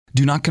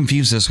Do not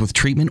confuse this with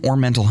treatment or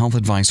mental health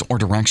advice or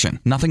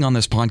direction. Nothing on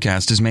this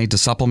podcast is made to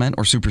supplement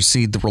or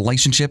supersede the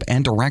relationship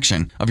and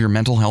direction of your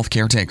mental health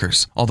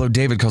caretakers. Although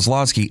David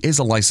Kozlowski is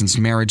a licensed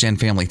marriage and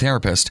family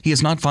therapist, he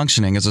is not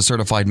functioning as a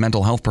certified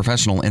mental health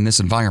professional in this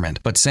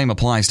environment, but same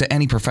applies to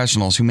any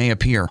professionals who may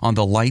appear on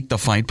the Light the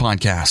Fight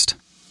podcast.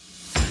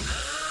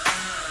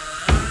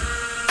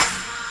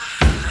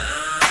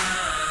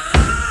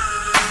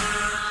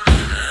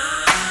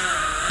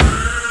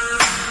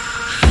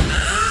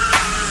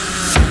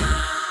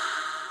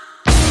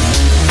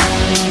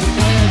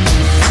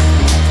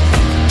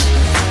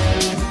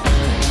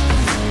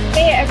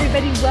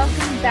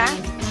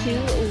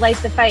 Light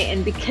the Fight.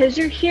 And because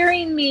you're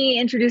hearing me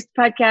introduce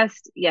the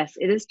podcast, yes,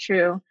 it is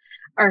true.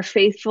 Our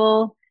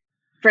faithful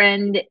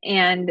friend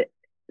and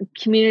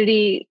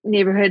community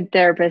neighborhood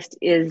therapist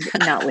is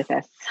not with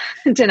us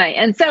tonight.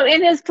 And so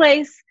in his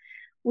place,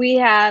 we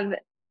have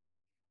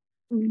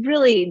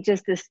really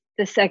just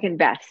the second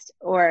best,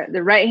 or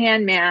the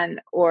right-hand man,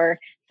 or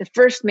the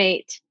first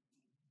mate,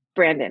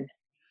 Brandon.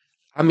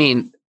 I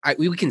mean,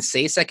 we can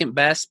say second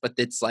best, but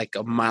it's like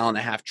a 1.5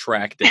 mile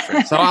track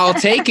difference. So I'll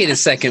take it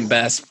as second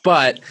best.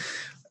 But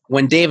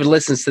when David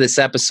listens to this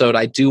episode,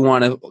 I do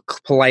want to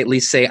politely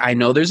say, I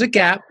know there's a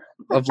gap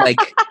of like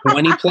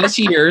 20 plus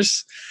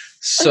years.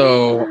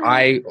 So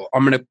I'm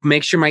going to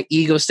make sure my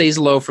ego stays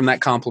low from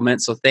that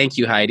compliment. So thank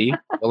you, Heidi.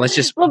 Well, let's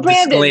just Brandon,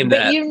 disclaim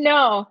that. But you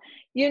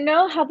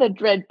know how the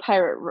Dread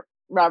Pirate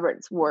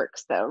Roberts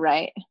works though,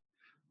 right?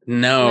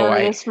 No.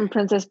 This from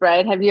Princess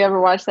Bride. Have you ever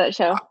watched that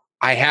show?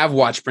 I have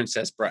watched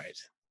Princess Bride.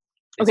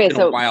 Okay,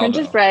 so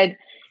Princess Bride,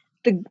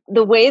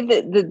 the way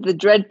that the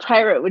Dread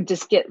Pirate would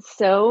just get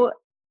so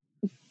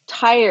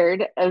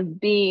tired of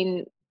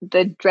being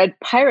the Dread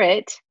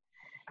Pirate,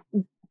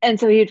 and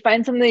so he'd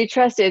find somebody he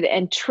trusted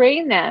and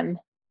train them,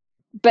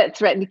 but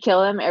threaten to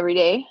kill him every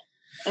day,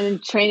 and then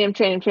train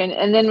him.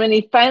 And then when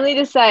he finally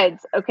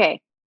decides,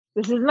 okay,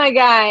 this is my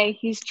guy,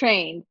 he's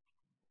trained,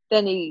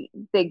 then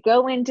they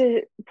go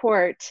into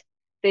port,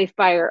 they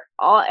fire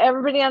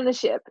everybody on the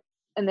ship,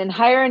 and then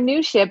hire a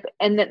new ship,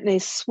 and then they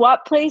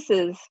swap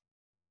places,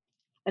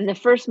 and the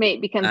first mate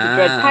becomes the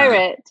Dread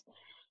Pirate.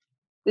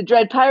 The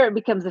Dread Pirate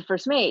becomes the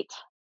first mate,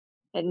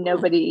 and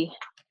nobody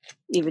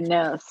even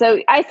knows.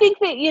 So I think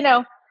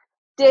that,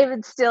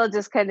 David still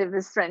just kind of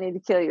is threatening to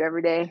kill you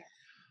every day.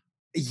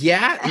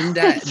 Yeah, and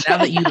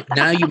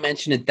now you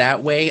mention it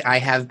that way, I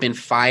have been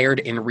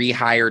fired and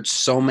rehired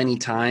so many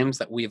times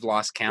that we've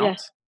lost count.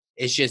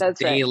 Yeah, it's just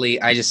daily.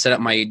 Right. I just set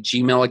up my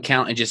Gmail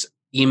account and just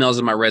emails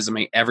in my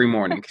resume every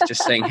morning,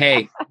 just saying,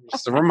 hey,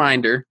 just a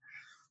reminder.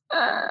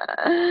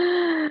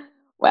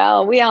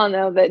 Well, we all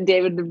know that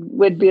David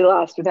would be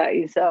lost without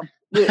you. So,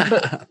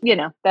 but,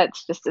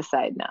 that's just a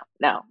side note.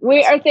 No,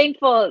 we are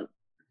thankful.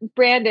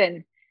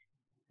 Brandon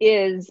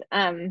is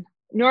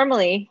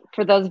normally,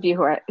 for those of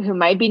you who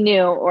might be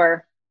new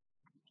or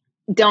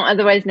don't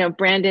otherwise know,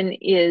 Brandon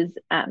is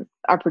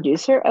our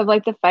producer of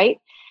Light the Fight,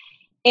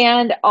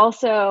 and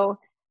also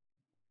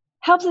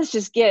helps us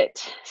just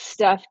get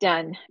stuff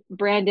done.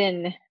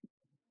 Brandon,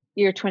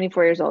 you're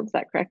 24 years old. Is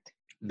that correct?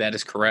 That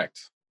is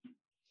correct.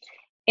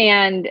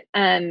 And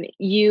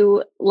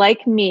you,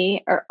 like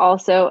me, are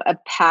also a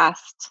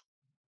past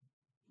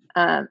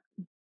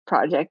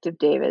project of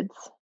David's.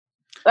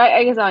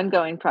 I guess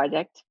ongoing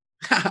project.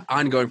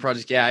 Ongoing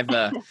project. Yeah,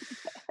 I've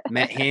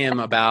met him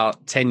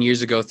about 10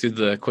 years ago through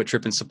the Quit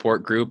Tripping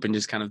support group, and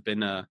just kind of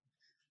been a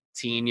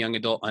teen, young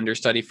adult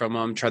understudy from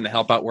him, trying to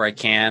help out where I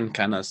can.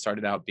 Kind of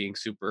started out being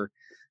super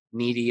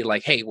needy,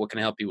 like, hey, what can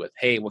I help you with?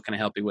 Hey, what can I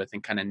help you with?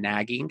 And kind of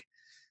nagging.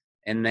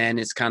 And then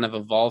it's kind of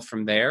evolved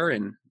from there,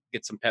 and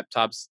get some pep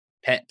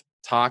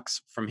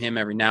talks from him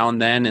every now and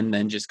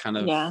then just kind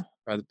of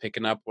rather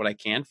picking up what I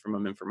can from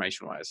him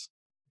information wise.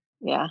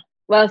 Yeah.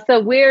 Well, so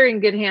we're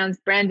in good hands.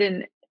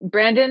 Brandon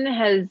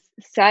has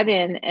sat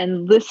in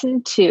and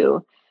listened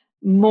to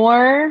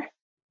more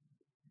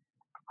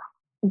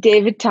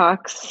David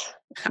talks,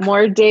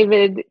 more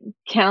David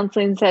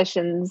counseling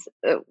sessions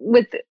I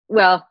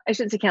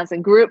shouldn't say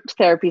counseling, group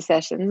therapy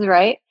sessions,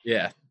 right?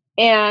 Yeah.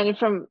 And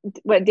from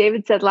what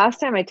David said last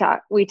time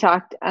we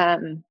talked,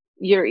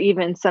 you're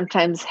even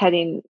sometimes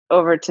heading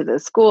over to the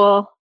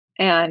school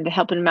and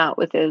helping him out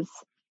with his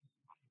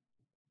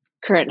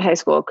current high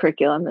school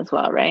curriculum as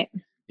well, right?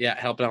 Yeah,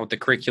 helping out with the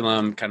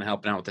curriculum, kind of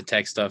helping out with the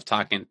tech stuff,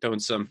 throwing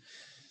some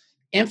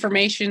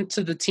information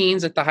to the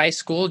teens at the high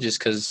school, just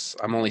because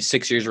I'm only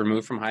 6 years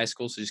removed from high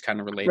school, so just kind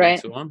of relating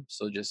to them.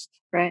 So just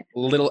a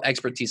little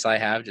expertise I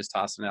have, just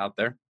tossing it out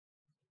there.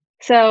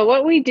 So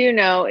what we do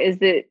know is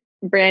that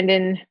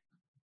Brandon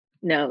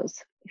knows.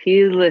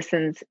 He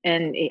listens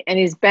and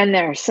he's been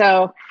there.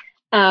 So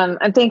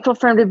I'm thankful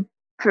for him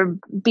for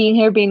being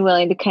here, being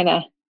willing to kind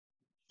of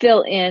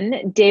fill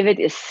in. David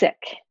is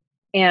sick.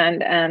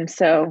 And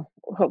so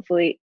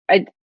hopefully,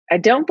 I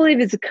don't believe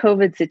it's a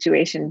COVID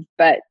situation,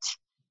 but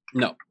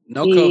no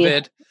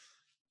COVID,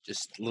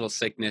 just a little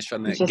sickness,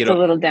 trying to get a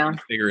little down,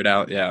 figure it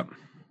out. Yeah.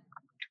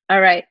 All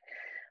right.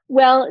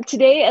 Well,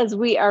 today, as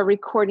we are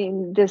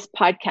recording this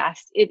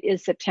podcast, it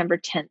is September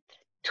 10th,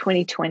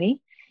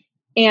 2020.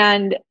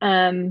 And,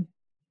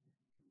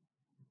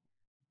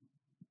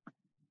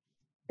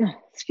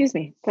 excuse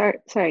me,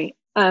 sorry.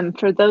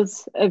 For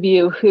those of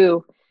you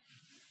who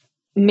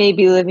may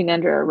be living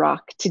under a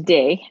rock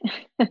today,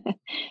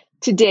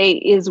 today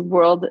is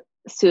World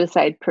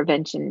Suicide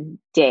Prevention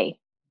Day.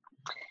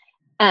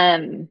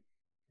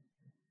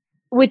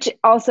 Which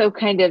also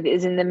kind of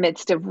is in the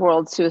midst of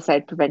World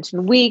Suicide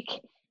Prevention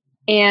Week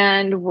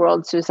and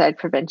World Suicide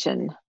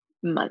Prevention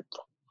Month.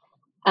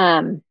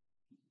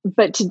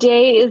 But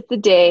today is the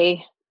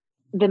day,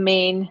 the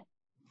main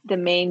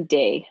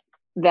day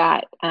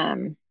that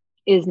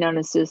is known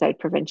as Suicide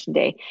Prevention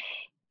Day.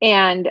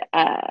 And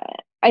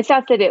I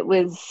thought that it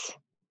was,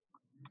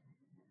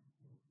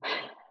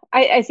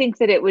 I think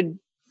that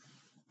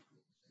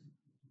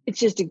it's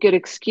just a good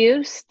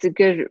excuse. It's a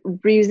good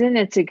reason.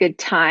 It's a good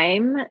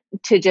time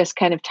to just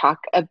kind of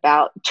talk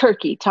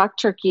turkey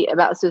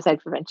about suicide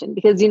prevention.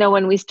 Because,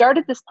 when we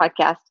started this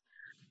podcast,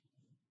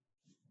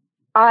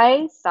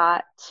 I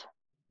thought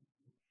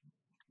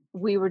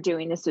we were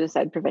doing a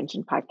suicide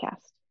prevention podcast,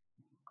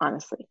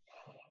 honestly.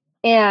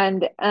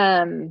 And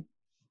then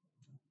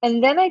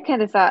I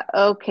kind of thought,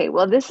 okay,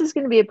 well, this is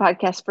going to be a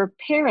podcast for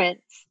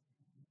parents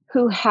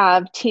who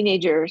have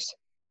teenagers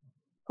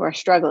who are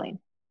struggling.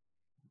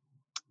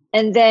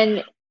 And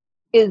then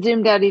it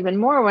zoomed out even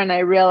more when I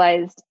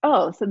realized,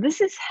 so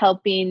this is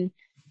helping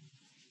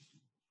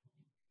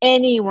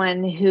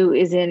anyone who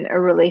is in a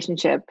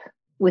relationship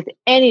with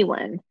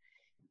anyone,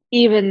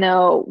 even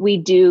though we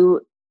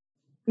do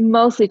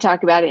mostly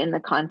talk about it in the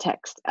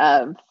context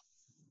of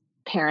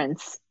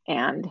parents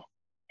and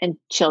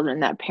children,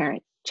 that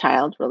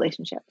parent-child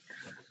relationship.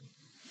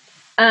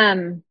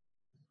 And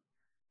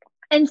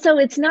so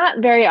it's not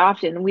very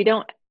often, we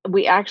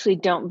actually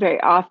don't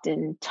very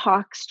often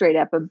talk straight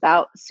up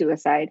about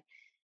suicide.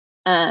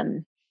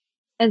 And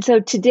so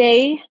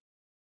today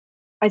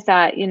I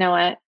thought, you know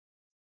what,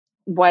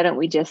 why don't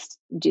we just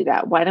do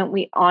that? Why don't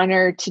we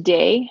honor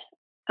today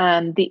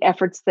the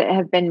efforts that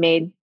have been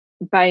made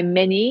by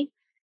many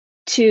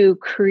to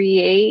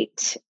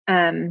create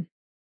a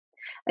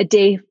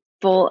day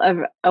full of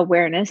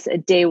awareness, a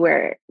day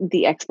where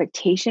the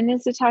expectation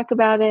is to talk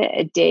about it,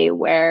 a day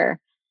where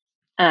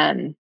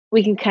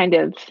we can kind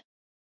of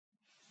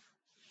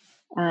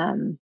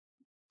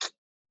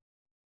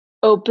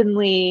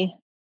openly,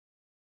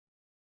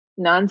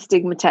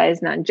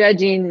 non-stigmatized,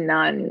 non-judging,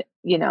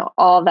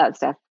 all that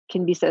stuff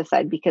can be set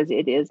aside because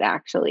it is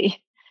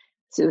actually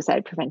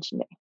Suicide Prevention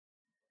Day.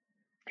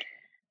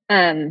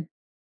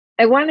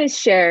 I want to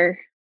share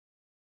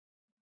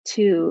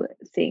two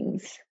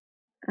things.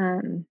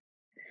 The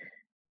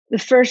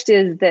first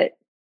is that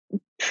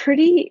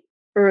pretty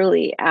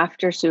early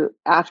after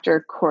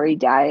Corey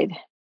died,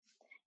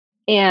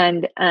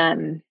 and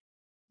I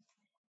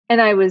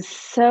was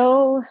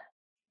so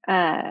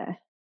I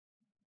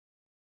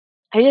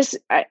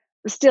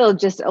still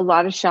just a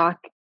lot of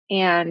shock,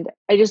 and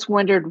I just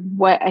wondered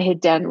what I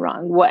had done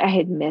wrong, what I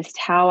had missed,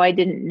 how I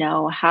didn't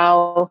know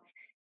how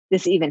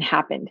this even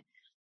happened.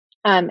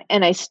 And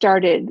I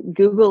started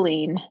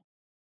Googling,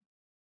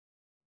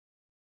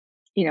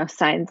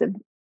 signs of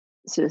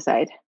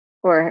suicide,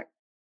 or,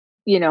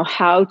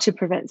 how to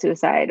prevent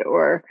suicide,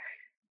 or,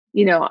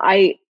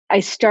 I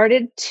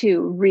started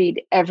to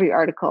read every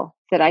article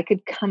that I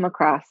could come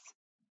across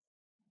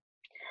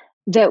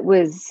that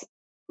was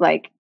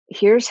like,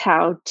 here's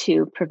how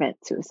to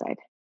prevent suicide.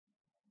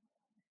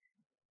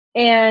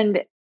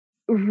 And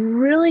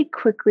really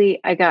quickly,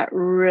 I got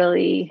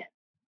really,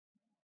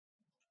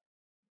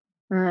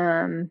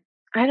 I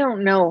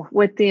don't know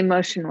what the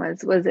emotion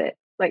was. Was it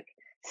like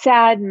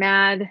sad,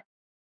 mad,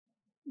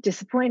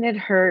 disappointed,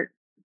 hurt?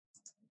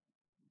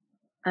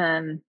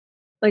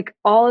 Like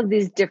all of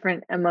these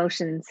different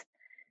emotions.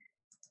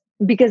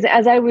 Because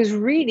as I was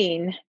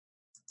reading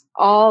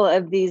all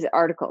of these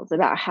articles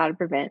about how to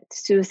prevent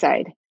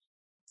suicide,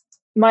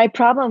 my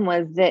problem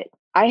was that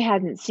I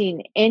hadn't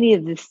seen any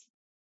of this.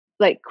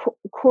 Like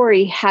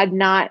Corey had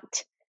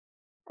not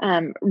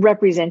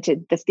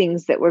represented the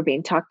things that were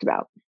being talked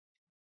about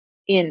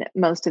in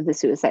most of the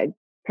suicide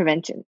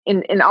prevention.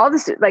 In all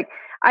this, like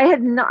I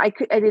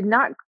did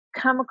not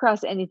come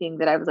across anything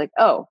that I was like,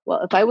 oh,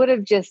 well, if I would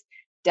have just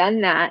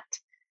done that,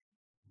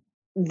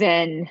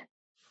 then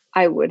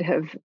I would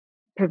have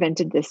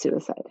prevented this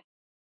suicide.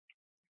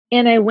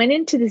 And I went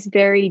into this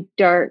very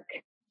dark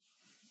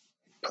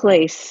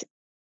place,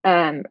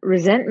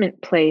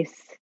 resentment place,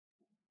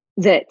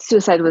 that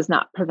suicide was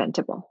not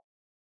preventable.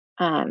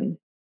 And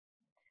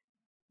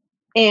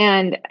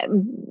I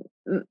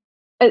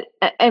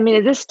mean,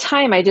 at this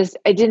time, I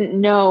didn't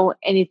know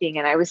anything.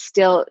 And I was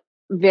still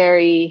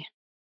very,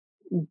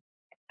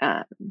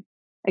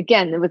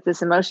 again, with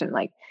this emotion,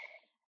 like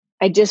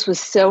I just was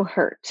so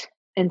hurt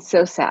and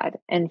so sad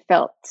and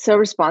felt so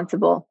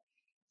responsible,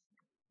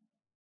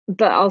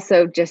 but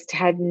also just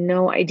had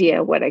no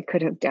idea what I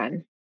could have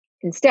done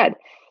instead.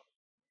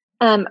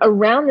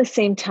 Around the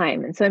same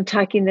time, and so I'm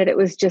talking that it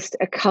was just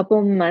a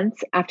couple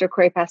months after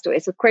Corey passed away.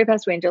 So Corey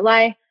passed away in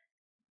July,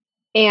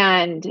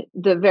 and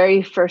the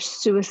very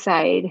first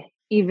suicide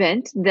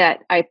event that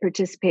I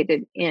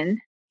participated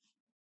in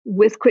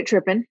with Quit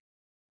Trippin'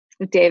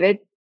 with David.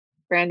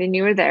 Brandon,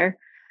 you were there.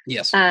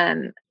 Yes.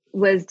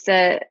 Was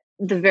the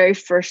very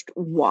first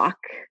walk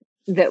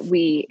that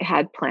we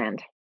had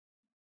planned.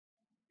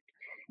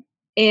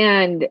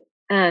 And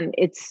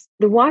it's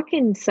the walk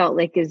in Salt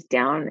Lake is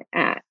down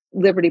at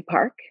Liberty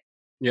Park.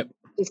 Yep.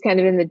 It's kind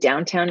of in the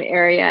downtown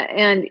area.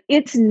 And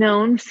it's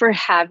known for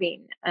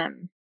having,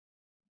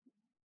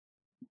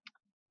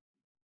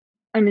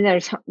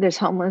 there's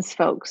homeless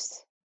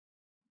folks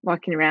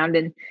walking around,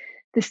 and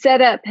the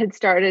setup had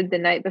started the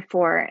night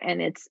before,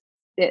 and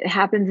it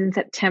happens in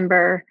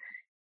September,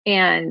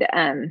 and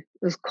it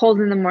was cold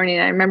in the morning.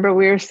 I remember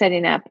we were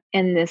setting up,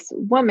 and this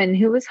woman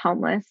who was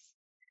homeless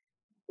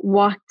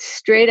walked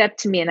straight up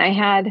to me, and I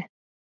had,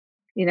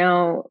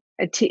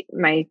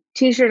 my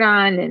t-shirt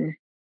on, and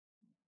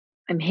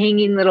I'm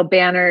hanging little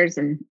banners,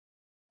 and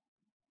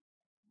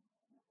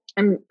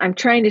I'm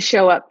trying to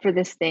show up for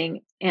this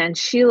thing. And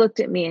she looked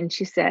at me and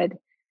she said,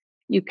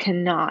 "You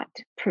cannot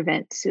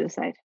prevent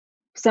suicide.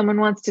 If someone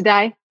wants to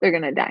die, they're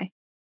going to die.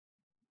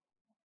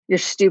 You're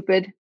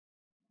stupid.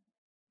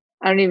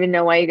 I don't even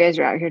know why you guys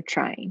are out here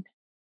trying.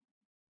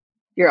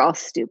 You're all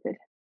stupid."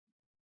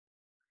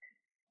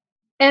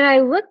 And I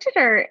looked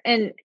at her,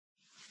 and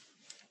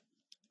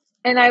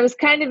I was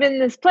kind of in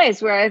this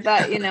place where I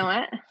thought, you know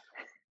what?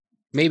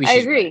 Maybe I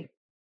agree.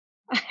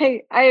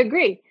 I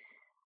agree.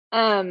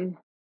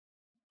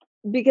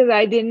 Because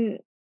I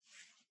didn't,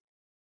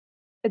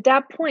 at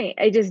that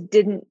point, I just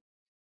didn't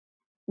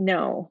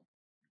know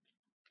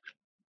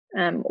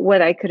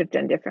what I could have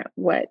done different.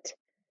 What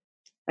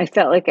I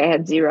felt like I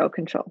had zero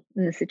control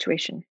in the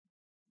situation.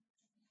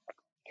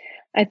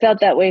 I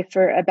felt that way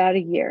for about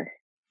a year,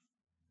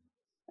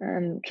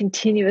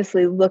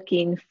 continuously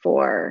looking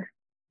for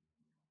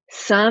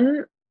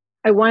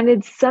I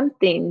wanted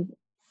something,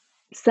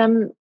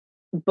 some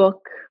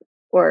book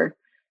or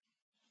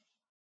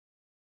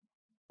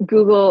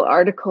Google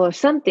article or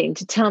something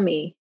to tell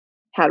me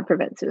how to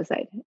prevent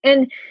suicide.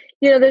 And,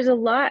 there's a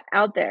lot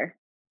out there.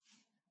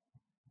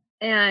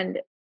 And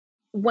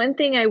one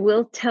thing I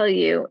will tell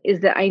you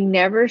is that I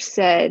never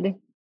said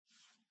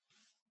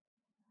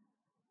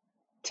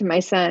to my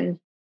son,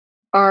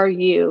 "Are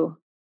you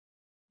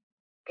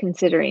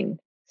considering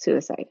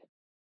suicide?"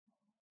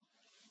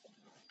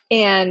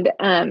 And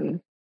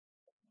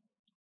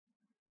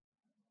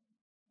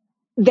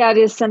that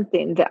is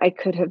something that I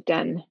could have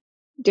done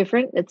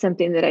different. It's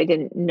something that I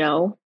didn't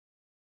know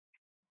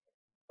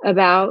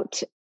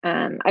about.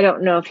 I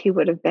don't know if he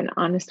would have been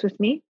honest with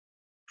me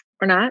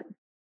or not.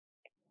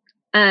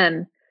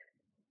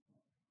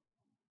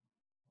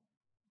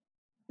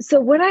 So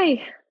what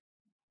I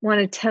want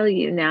to tell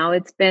you now,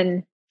 it's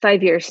been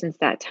 5 years since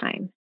that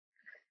time.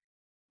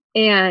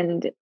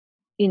 And,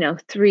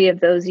 3 of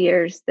those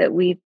years that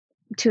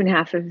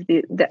 2.5 of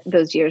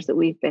those years that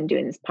we've been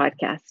doing this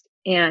podcast.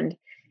 And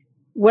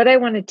what I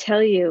want to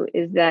tell you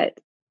is that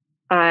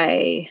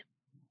I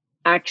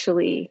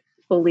actually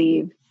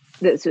believe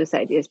that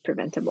suicide is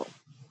preventable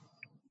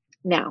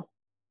now.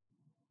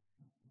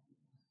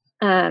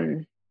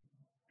 And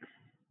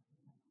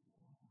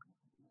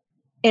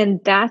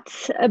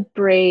that's a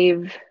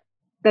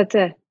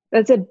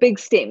big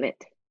statement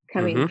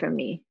coming from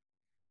me.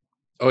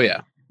 Oh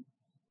yeah.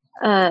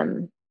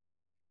 And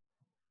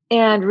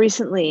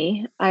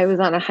recently I was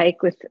on a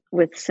hike with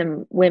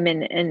some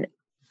women, and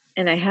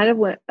I had a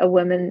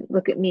woman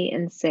look at me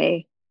and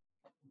say,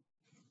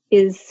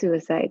 do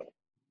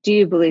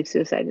you believe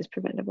suicide is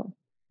preventable?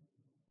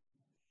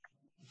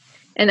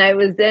 And I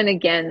was then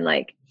again,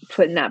 like,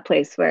 put in that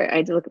place where I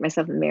had to look at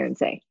myself in the mirror and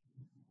say,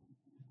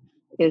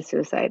 is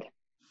suicide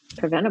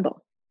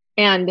preventable?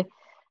 And,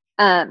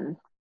 I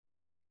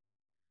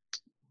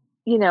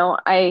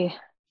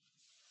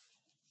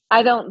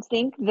don't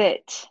think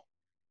that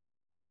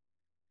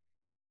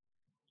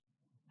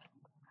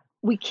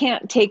we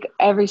can't take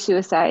every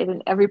suicide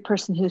and every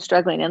person who's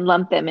struggling and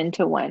lump them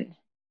into one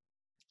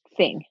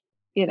thing,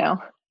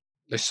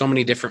 There's so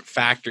many different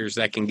factors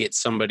that can get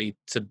somebody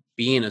to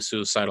be in a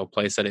suicidal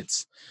place that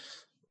it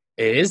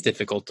is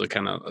difficult to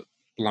kind of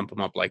lump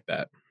them up like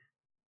that.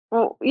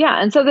 Well,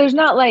 yeah. And so there's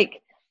not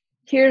like,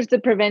 here's the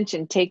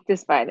prevention, take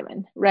this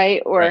vitamin,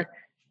 right? Or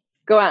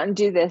go out and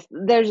do this.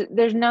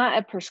 There's not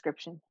a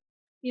prescription.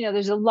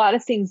 There's a lot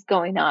of things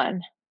going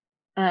on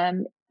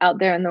out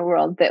there in the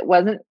world that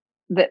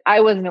I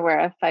wasn't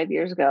aware of 5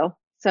 years ago.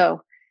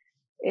 So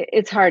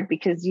it's hard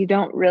because you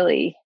don't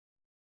really,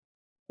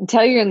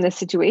 until you're in this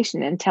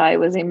situation, until I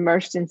was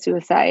immersed in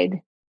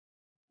suicide,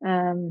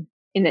 in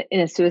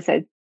a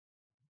suicide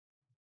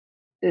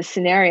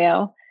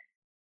scenario,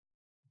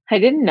 I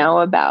didn't know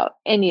about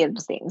any of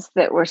the things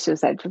that were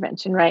suicide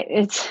prevention,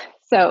 right?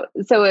 So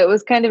it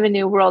was kind of a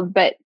new world,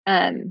 but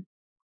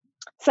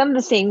some of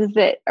the things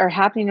that are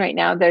happening right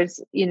now,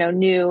 there's,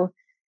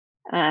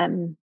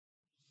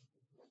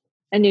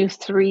 a new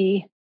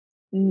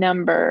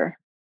 3-number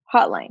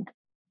hotline,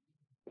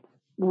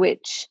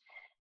 which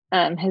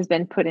has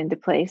been put into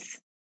place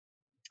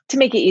to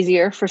make it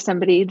easier for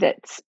somebody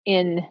that's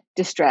in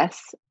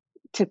distress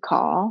to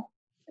call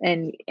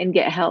and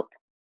get help.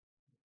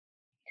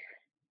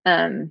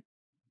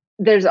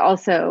 There's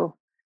also,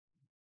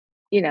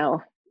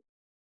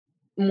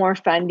 more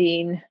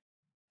funding.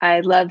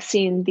 I love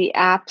seeing the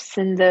apps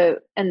and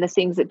the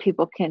things that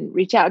people can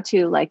reach out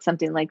to, like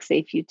something like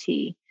Safe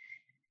UT.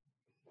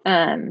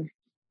 And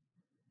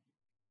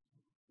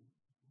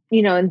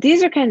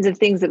these are kinds of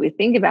things that we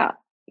think about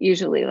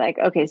usually, like,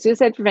 okay,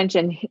 suicide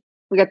prevention,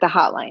 we got the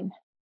hotline,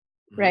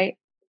 right?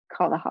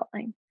 Call the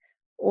hotline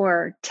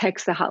or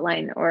text the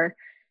hotline or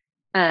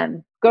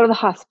go to the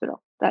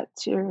hospital.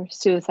 That's your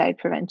suicide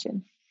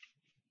prevention.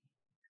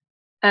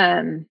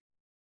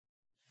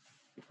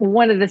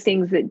 One of the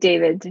things that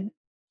David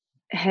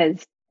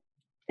has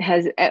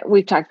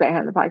we've talked about here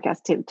on the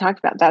podcast too, talked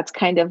about, that's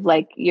kind of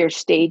like your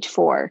stage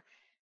 4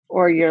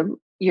 or your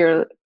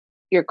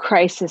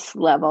crisis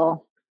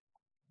level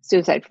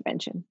suicide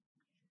prevention.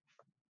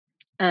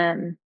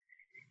 And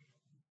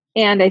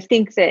I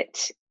think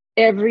that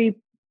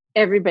everybody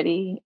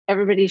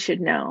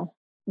should know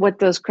what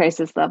those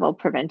crisis level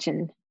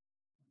prevention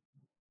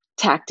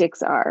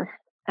tactics are.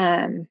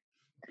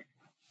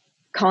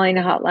 Calling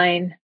a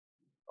hotline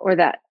or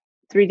that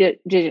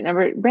 3-digit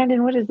number.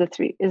 Brandon, what is the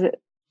 3? Is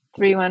it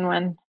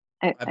 311?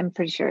 I'm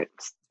pretty sure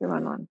it's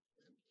 311.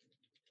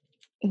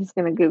 He's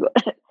going to Google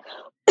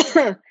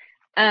it.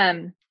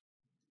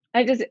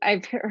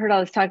 I've heard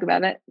all this talk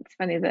about it. It's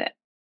funny that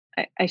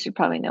I should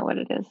probably know what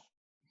it is.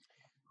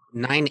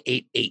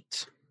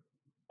 988.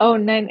 Oh,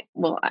 9.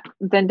 Well,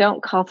 then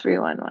don't call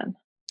 311.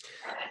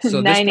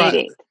 So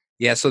 988.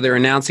 Yeah, so they're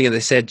announcing it. They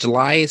said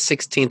July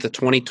 16th of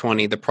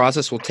 2020, the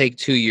process will take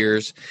 2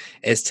 years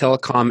as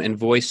telecom and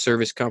voice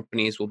service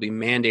companies will be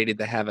mandated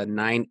to have a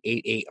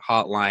 988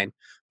 hotline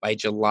by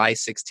July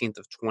 16th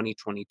of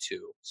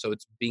 2022. So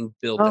it's being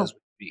built as we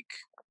speak.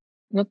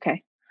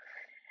 Okay.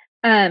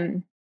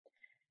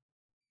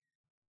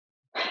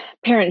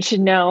 Parents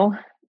should know,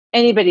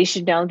 anybody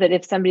should know that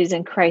if somebody's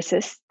in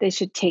crisis, they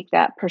should take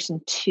that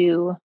person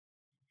to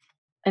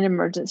an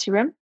emergency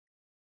room.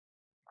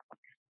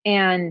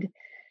 And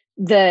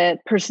the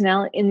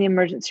personnel in the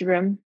emergency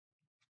room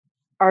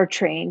are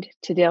trained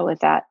to deal with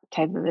that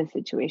type of a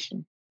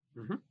situation.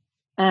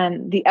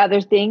 The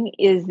other thing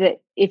is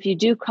that if you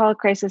do call a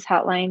crisis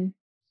hotline,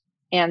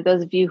 and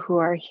those of you who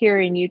are here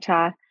in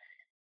Utah,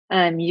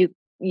 you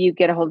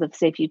get a hold of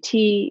Safe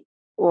UT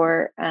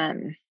or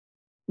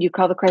you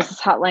call the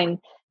crisis hotline,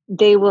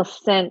 they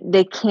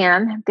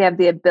have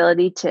the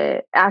ability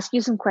to ask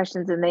you some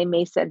questions, and they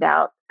may send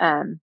out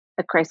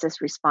a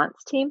crisis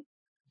response team.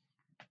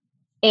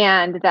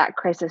 And that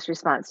crisis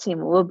response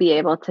team will be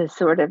able to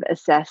sort of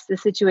assess the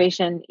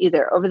situation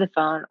either over the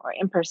phone or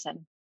in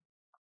person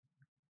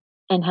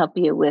and help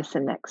you with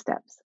some next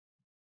steps.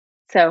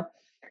 So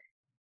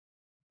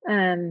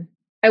I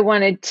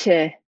wanted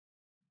to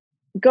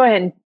go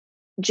ahead and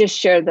just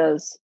share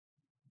those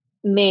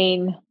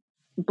main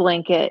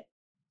blanket.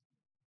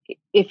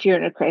 If you're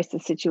in a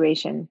crisis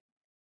situation,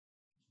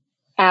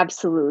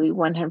 absolutely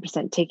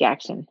 100% take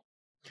action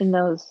in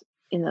those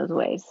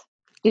ways.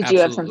 Did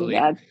you have something to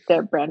add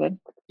there, Brandon?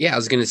 Yeah, I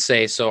was going to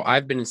say, so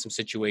I've been in some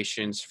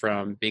situations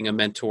from being a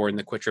mentor in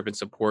the Quit Tripping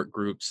support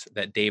groups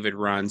that David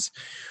runs,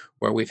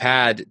 where we've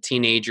had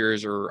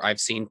teenagers, or I've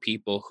seen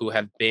people who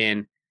have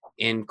been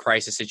in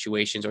crisis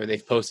situations, or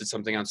they've posted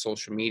something on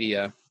social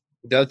media.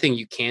 The other thing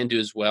you can do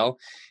as well,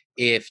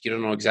 if you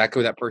don't know exactly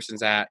where that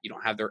person's at, you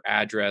don't have their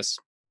address,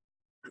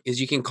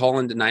 is you can call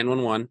into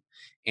 911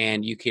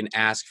 and you can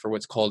ask for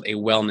what's called a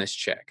wellness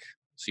check.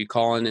 So you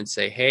call in and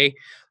say, hey,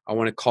 I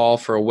want to call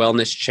for a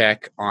wellness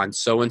check on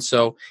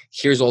so-and-so.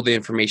 Here's all the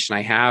information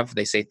I have.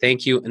 They say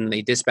thank you, and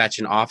they dispatch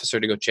an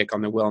officer to go check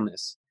on the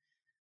wellness.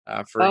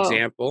 For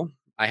example,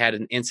 I had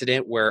an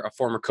incident where a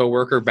former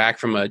coworker back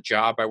from a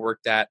job I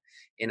worked at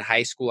in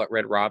high school at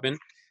Red Robin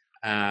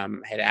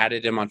had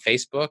added him on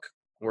Facebook.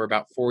 We're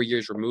about 4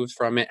 years removed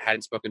from it,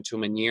 hadn't spoken to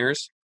him in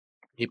years.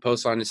 He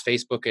posts on his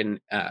Facebook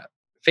and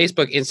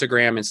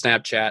Instagram, and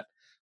Snapchat,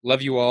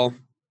 love you all.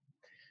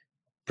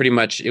 Pretty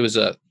much it was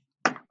a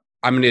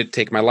I'm going to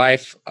take my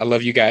life. I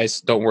love you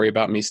guys. Don't worry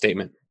about me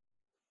statement.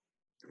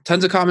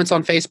 Tons of comments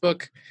on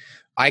Facebook.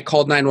 I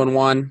called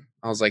 911.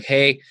 I was like,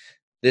 hey,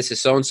 this is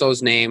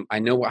so-and-so's name. I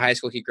know what high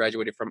school he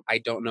graduated from. I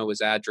don't know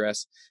his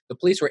address. The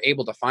police were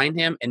able to find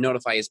him and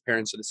notify his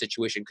parents of the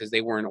situation because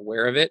they weren't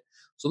aware of it.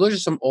 So those are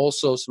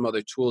some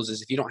other tools,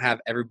 is if you don't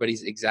have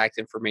everybody's exact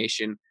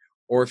information,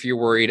 or if you're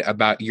worried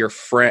about your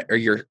friend or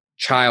your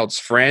child's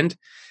friend,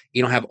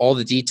 you don't have all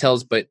the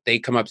details, but they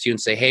come up to you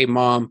and say, hey,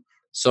 mom,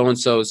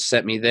 so-and-so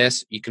sent me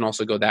this. You can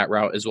also go that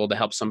route as well to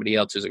help somebody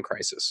else who's in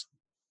crisis.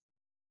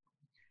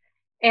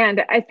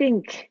 And I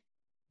think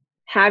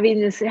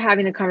having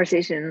a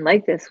conversation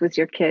like this with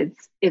your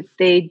kids, if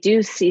they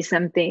do see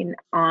something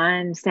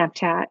on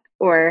Snapchat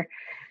or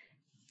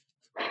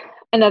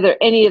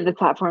any of the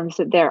platforms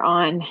that they're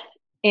on,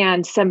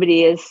 and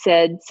somebody has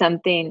said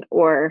something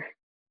or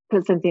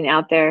put something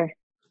out there,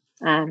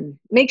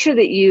 make sure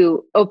that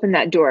you open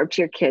that door up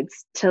to your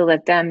kids to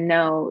let them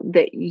know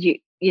that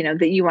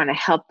that you want to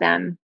help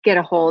them get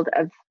a hold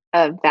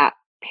of that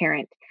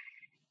parent.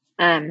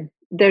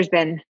 there's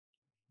been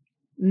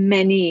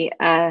many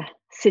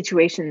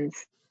situations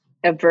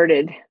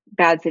averted,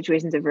 bad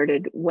situations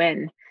averted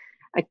when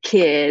a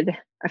kid,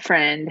 a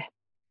friend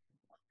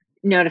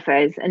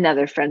notifies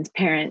another friend's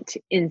parent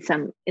in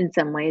some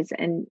ways.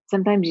 And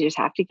sometimes you just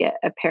have to get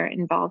a parent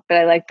involved. But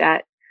I like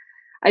that.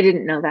 I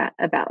didn't know that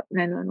about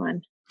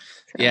 911. So.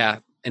 Yeah.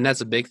 And that's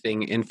a big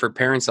thing. And for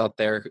parents out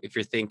there, if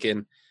you're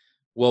thinking,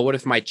 well, what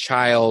if my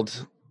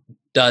child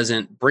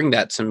doesn't bring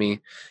that to me?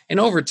 And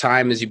over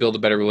time, as you build a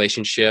better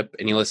relationship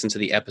and you listen to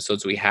the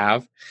episodes we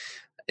have,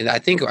 and I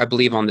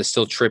believe on the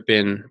Still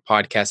Trippin'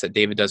 podcast that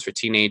David does for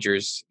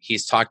teenagers,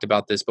 he's talked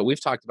about this, but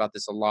we've talked about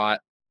this a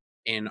lot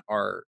in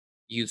our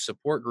youth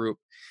support group,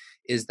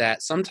 is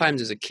that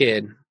sometimes as a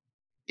kid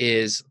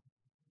it's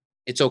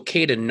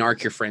okay to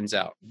narc your friends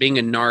out. Being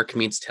a narc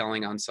means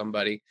telling on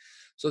somebody.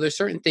 So there's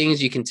certain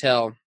things you can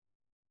tell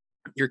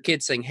your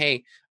kids saying,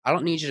 hey, I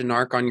don't need you to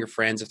narc on your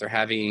friends if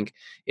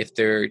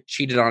they're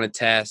cheated on a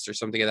test or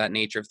something of that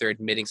nature, if they're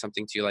admitting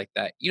something to you like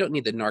that. You don't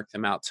need to narc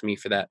them out to me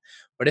for that.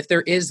 But if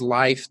there is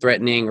life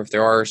threatening or if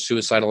there are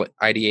suicidal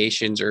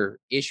ideations or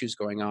issues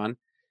going on,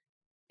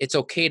 it's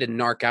okay to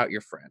narc out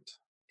your friend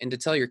and to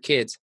tell your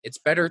kids it's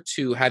better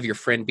to have your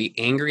friend be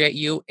angry at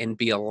you and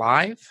be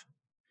alive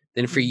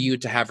than for you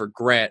to have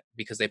regret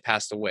because they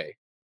passed away.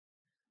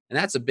 And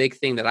that's a big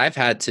thing that I've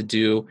had to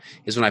do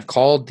is when I've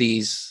called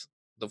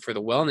for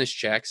the wellness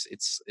checks,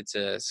 it's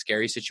a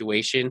scary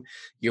situation.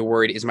 You're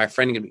worried, is my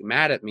friend going to be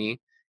mad at me?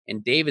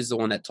 And Dave is the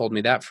one that told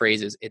me that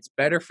phrase is, it's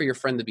better for your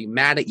friend to be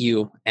mad at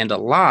you and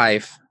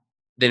alive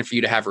than for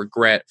you to have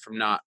regret from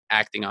not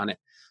acting on it.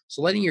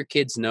 So letting your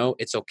kids know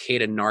it's okay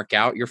to narc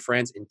out your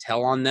friends and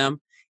tell on them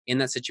in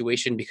that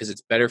situation because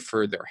it's better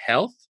for their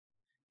health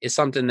is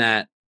something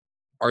that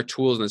our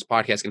tools in this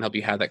podcast can help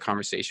you have that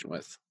conversation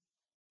with.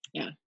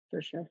 Yeah,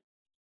 for sure.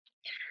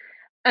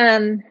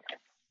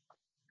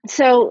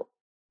 So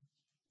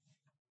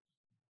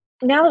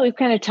now that we've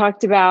kind of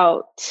talked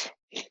about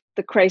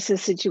the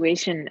crisis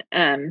situation,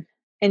 and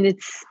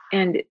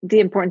the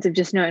importance of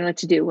just knowing what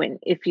to do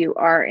if you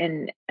are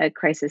in a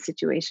crisis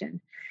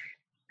situation,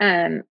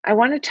 I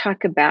want to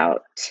talk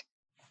about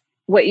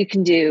what you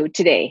can do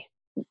today,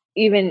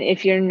 even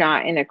if you're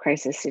not in a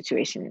crisis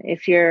situation.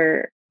 If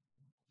you're,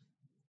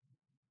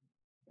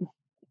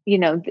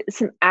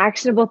 some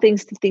actionable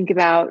things to think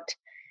about,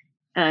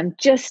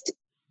 just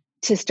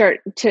to start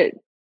to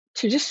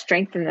just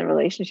strengthen the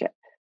relationship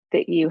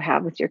that you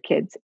have with your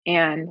kids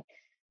and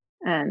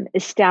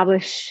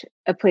establish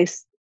a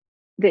place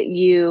that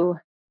you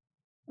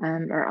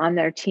are on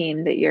their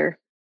team, that you're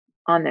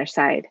on their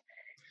side.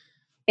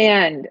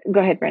 And go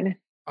ahead, Brendan.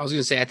 I was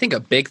going to say, I think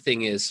a big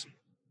thing is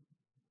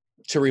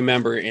to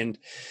remember, and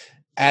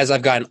as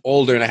I've gotten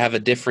older and I have a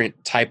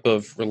different type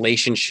of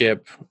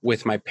relationship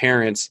with my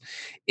parents,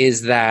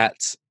 is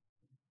that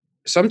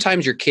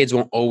sometimes your kids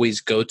won't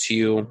always go to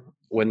you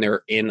when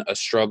they're in a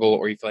struggle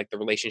or you feel like the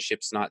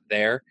relationship's not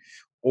there.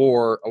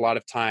 Or a lot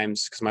of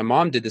times, because my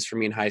mom did this for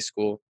me in high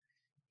school,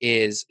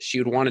 is she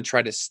would want to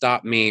try to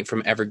stop me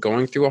from ever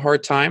going through a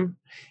hard time.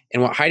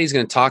 And what Heidi's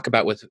going to talk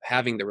about with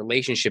having the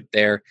relationship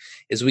there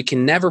is we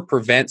can never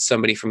prevent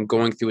somebody from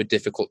going through a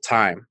difficult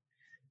time.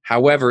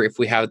 However, if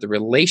we have the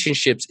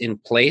relationships in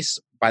place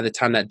by the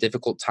time that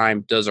difficult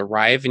time does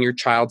arrive in your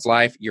child's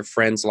life, your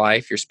friend's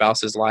life, your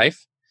spouse's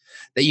life,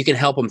 that you can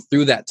help them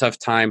through that tough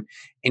time.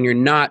 And you're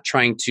not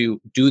trying to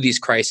do these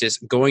crises,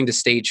 going to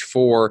stage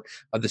 4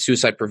 of the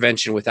suicide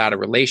prevention without a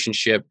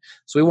relationship.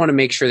 So we want to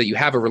make sure that you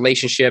have a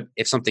relationship.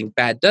 If something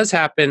bad does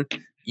happen,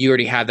 you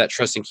already have that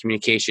trust and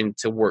communication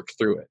to work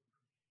through it.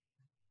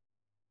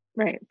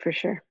 Right, for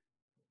sure.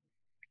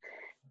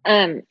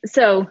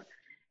 So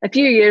a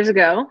few years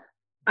ago,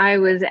 I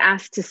was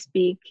asked to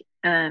speak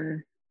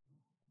at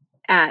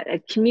a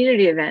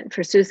community event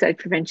for suicide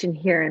prevention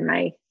here in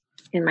my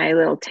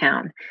little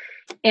town.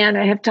 And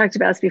I have talked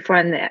about this before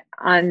on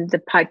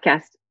the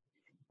podcast.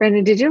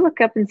 Brendan, did you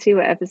look up and see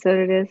what episode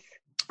it is?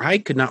 I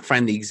could not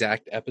find the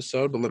exact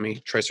episode, but let me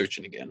try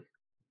searching again.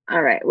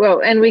 All right.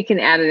 Well, and we can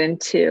add it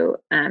into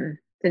the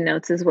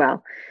notes as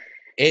well.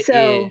 It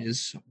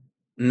is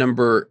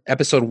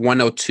episode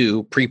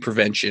 102,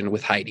 pre-prevention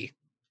with Heidi.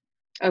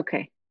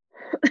 Okay.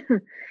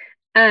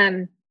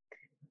 I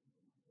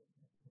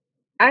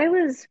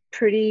was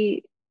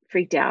pretty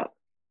freaked out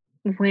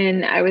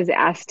when I was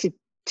asked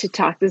to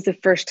talk. This is the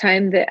first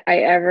time that I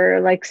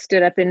ever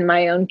stood up in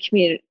my own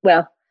community.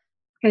 Well,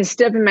 I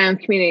stood up in my own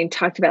community and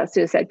talked about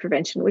suicide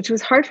prevention, which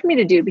was hard for me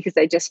to do because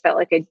I just felt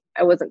like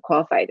I wasn't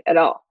qualified at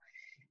all.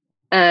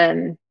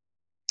 And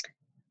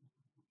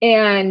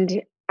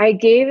I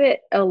gave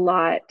it a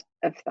lot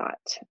of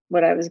thought,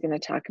 what I was going to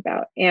talk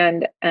about.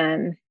 And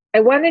I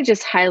want to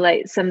just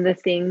highlight some of the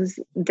things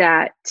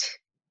that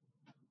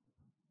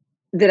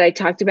I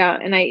talked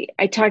about. And I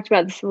talked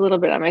about this a little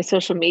bit on my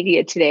social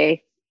media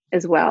today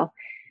as well.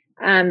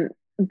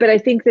 But I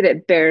think that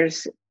it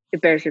bears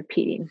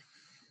repeating.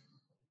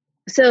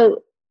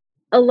 So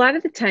a lot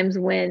of the times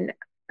when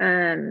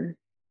our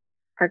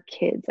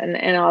kids,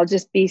 and I'll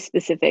just be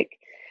specific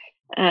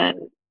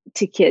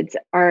to kids,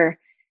 are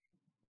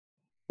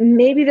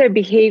maybe their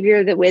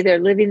behavior, the way they're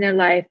living their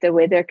life, the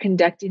way they're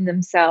conducting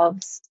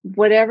themselves,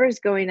 whatever's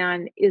going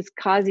on is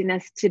causing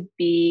us to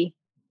be,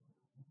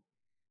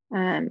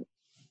 they're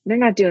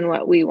not doing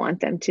what we want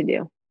them to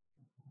do.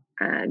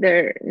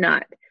 They're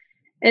not.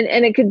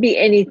 And it could be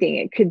anything.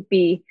 It could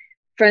be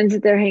friends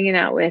that they're hanging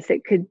out with.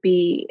 It could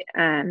be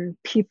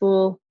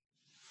people,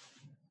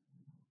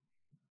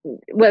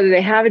 whether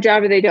they have a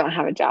job or they don't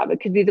have a job.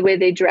 It could be the way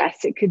they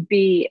dress. It could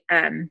be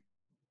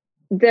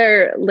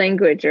their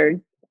language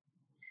or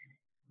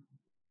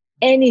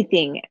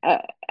anything,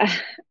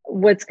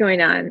 what's going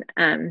on.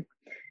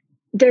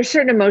 There's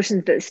certain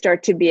emotions that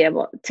start to be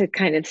able to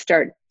kind of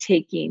start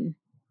taking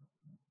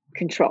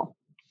control.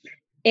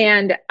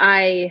 And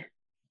I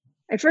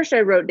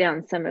wrote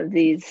down some of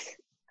these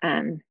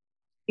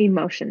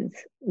emotions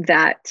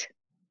that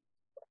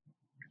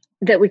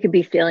we could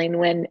be feeling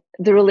when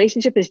the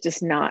relationship is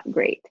just not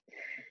great.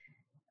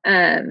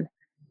 So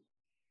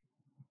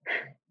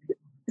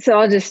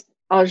I'll just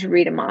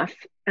read them off.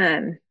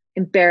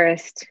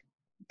 Embarrassed,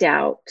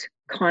 doubt,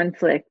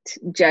 conflict,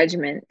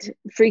 judgment,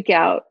 freak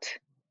out,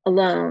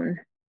 alone,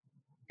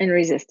 and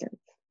resistance.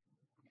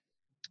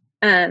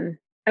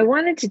 I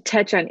wanted to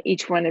touch on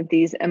each one of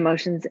these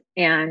emotions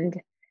and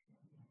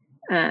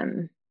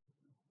kind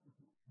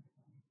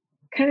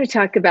of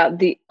talk about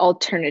the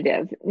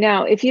alternative.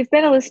 Now, if you've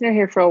been a listener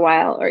here for a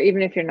while, or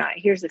even if you're not,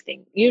 here's the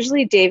thing.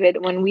 Usually, David,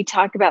 when we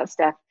talk about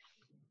stuff,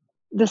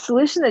 the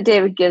solution that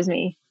David gives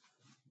me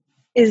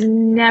is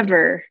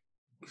never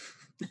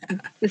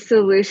the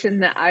solution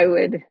that I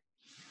would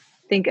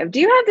think of. Do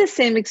you have the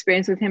same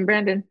experience with him,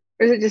 Brandon?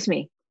 Or is it just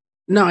me?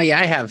 No, yeah,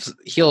 I have.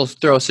 He'll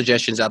throw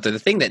suggestions out there. The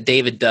thing that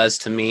David does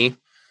to me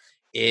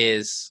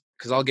is,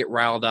 because I'll get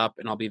riled up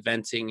and I'll be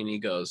venting, and he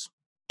goes,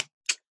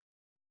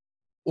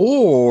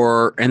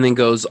 and then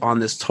goes on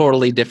this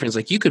totally different, it's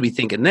like, you could be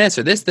thinking this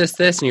or this,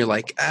 and you're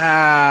like,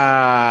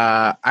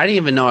 I didn't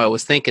even know I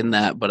was thinking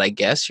that, but I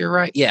guess you're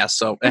right. Yeah,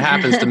 so it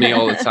happens to me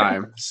all the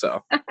time.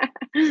 So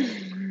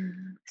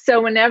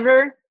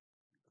whenever,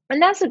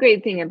 and that's the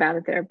great thing about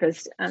a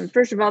therapist.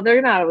 First of all,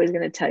 they're not always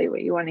going to tell you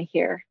what you want to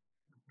hear.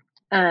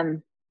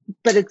 But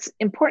it's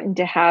important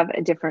to have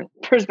a different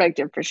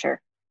perspective for sure.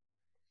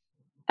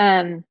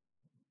 Let's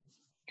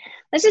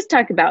just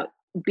talk about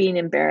being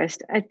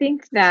embarrassed. I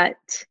think that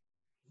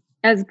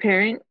as a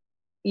parent,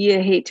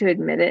 you hate to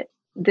admit it,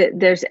 that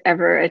there's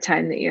ever a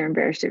time that you're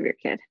embarrassed of your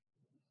kid.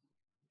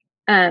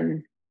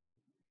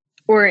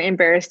 Or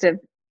embarrassed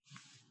of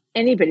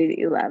anybody that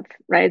you love,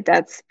 right?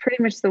 That's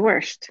pretty much the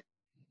worst.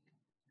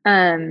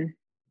 But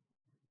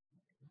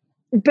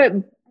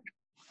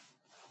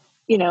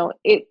you know,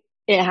 it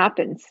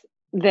happens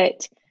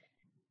that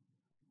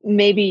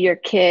maybe your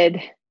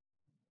kid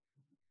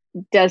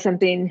does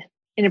something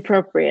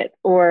inappropriate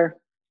or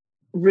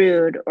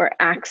rude or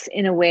acts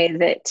in a way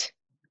that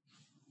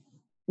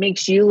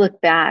makes you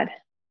look bad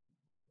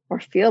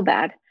or feel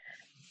bad.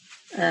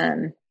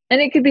 And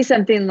it could be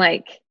something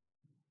like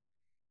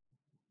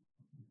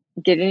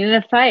getting in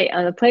a fight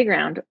on the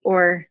playground.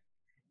 Or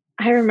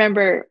I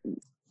remember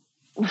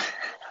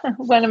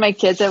one of my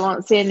kids, I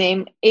won't say a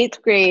name,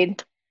 8th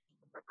grade,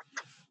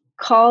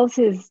 calls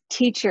his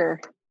teacher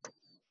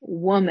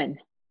woman.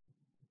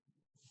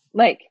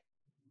 Like,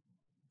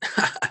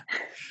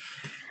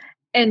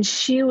 and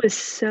she was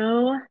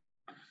so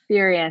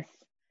furious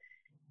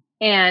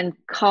and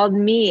called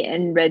me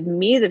and read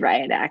me the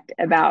riot act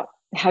about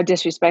how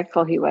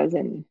disrespectful he was.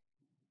 And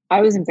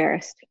I was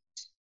embarrassed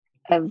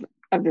of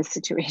the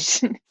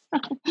situation.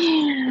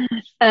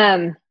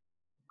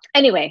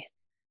 Anyway,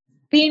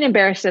 being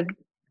embarrassed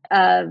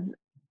of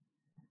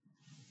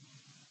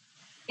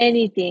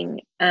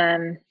anything,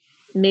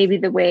 maybe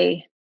the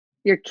way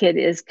your kid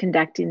is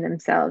conducting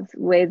themselves,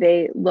 the way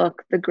they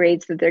look, the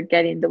grades that they're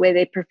getting, the way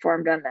they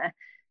performed on the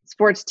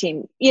sports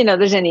team. You know,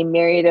 there's any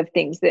myriad of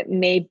things that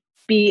may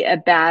be a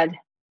bad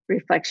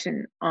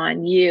reflection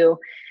on you.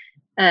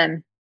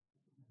 And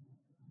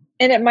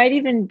it might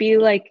even be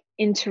like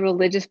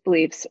interreligious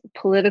beliefs,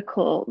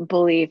 political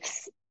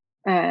beliefs.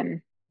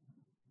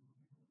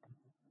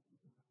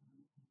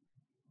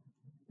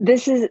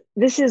 This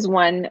is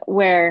one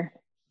where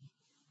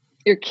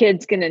your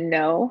kid's going to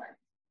know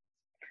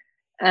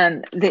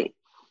that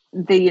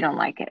you don't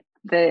like it.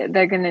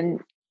 They're going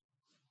to,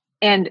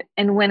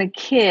 and when a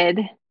kid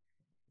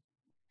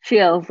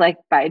feels like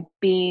by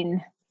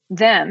being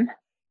them,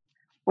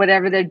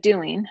 whatever they're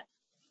doing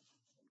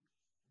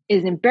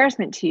is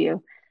embarrassment to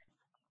you,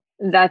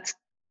 that's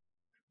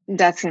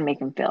going to make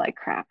them feel like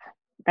crap,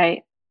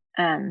 right?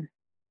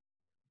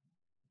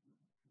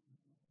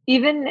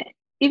 Even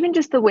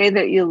just the way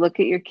that you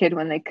look at your kid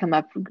when they come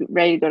up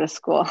ready to go to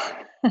school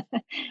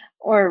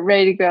or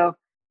ready to go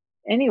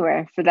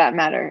anywhere for that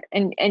matter.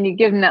 And you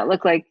give them that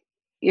look like,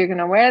 you're going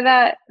to wear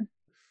that,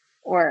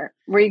 or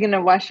were you going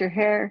to wash your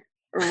hair,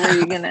 or were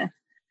you going to,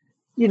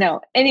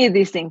 any of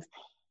these things.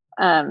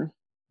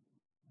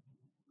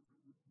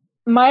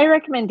 My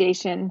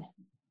recommendation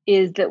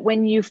is that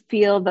when you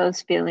feel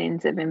those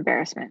feelings of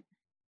embarrassment,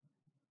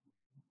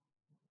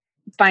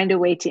 find a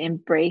way to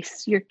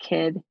embrace your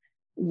kid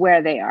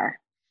where they are.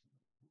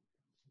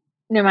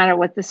 no matter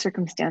what the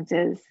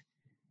circumstances,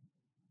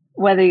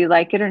 whether you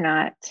like it or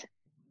not,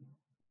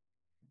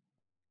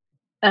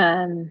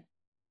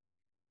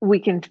 we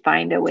can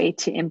find a way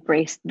to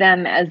embrace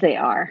them as they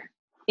are,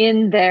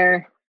 in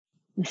their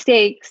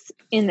mistakes,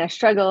 in their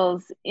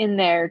struggles, in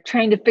their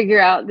trying to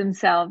figure out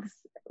themselves,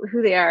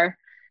 who they are.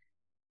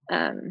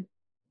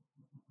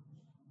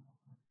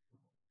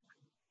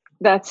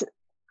 That's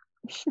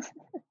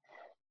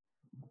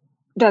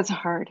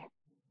hard,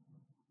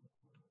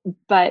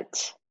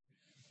 but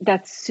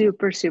that's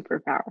super, super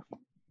powerful.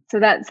 So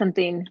that's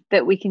something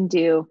that we can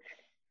do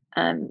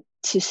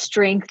to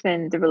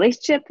strengthen the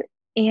relationship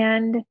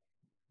and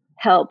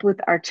help with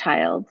our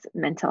child's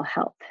mental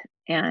health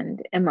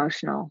and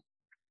emotional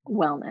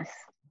wellness.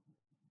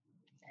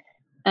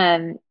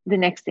 The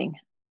next thing,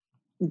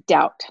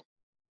 doubt.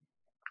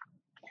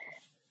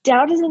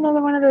 Doubt is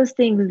another one of those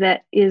things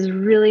that is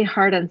really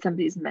hard on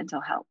somebody's mental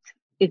health.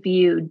 If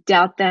you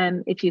doubt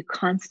them, if you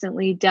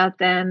constantly doubt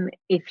them,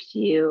 if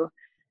you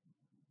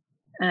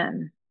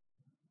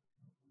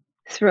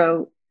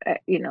throw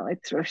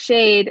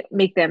shade,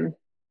 make them,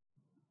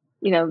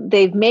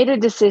 they've made a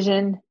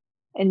decision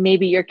and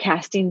maybe you're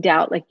casting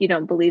doubt, like you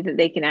don't believe that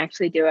they can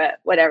actually do it,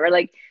 whatever.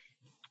 Like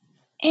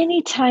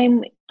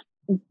anytime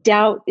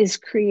doubt is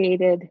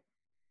created,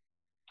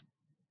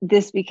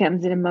 this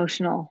becomes an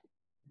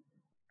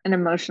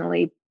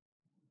emotionally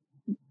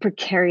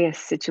precarious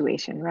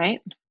situation,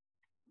 right?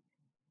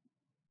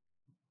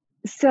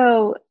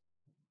 So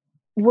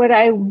what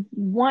I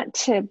want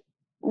to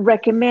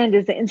recommend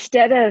is that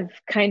instead of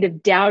kind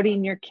of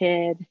doubting your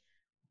kid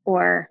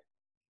or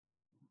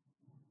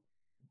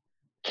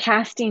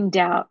casting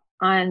doubt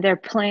on their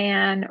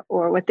plan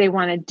or what they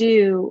want to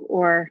do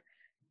or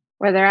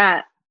where they're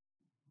at,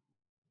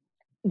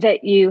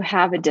 that you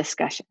have a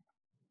discussion.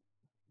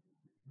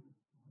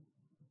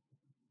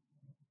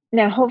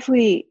 Now,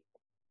 hopefully,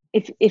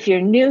 if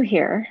you're new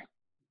here,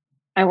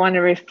 I want to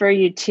refer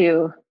you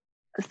to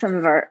some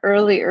of our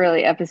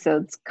early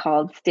episodes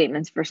called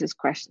Statements versus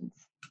Questions.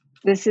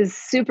 This is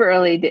super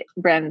early.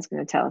 Brandon's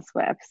going to tell us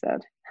what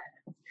episode.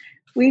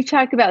 We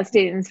talk about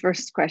statements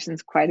versus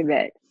questions quite a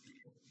bit.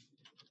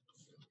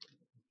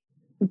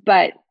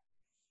 But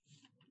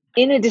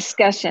in a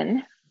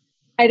discussion,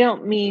 I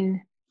don't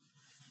mean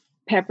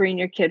peppering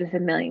your kid with a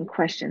million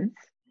questions,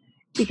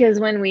 because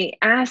when we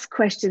ask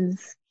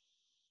questions,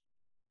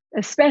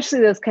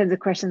 especially those kinds of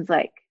questions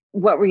like,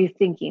 what were you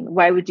thinking?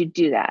 Why would you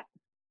do that?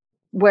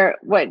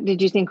 What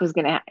did you think was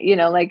going to happen?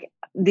 Like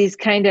these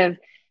kind of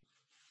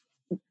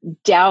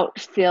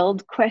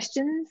doubt-filled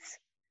questions,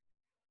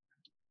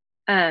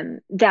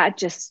 that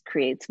just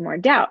creates more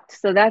doubt.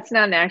 So that's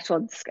not an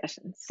actual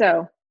discussion.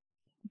 So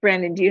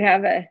Brandon, do you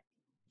have a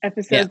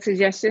episode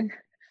suggestion?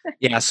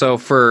 Yeah. So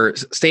for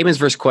statements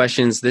versus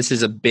questions, this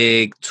is a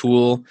big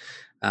tool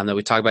that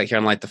we talk about here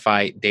on Light the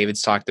Fight.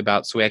 David's talked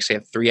about. So we actually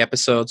have 3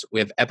 episodes. We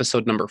have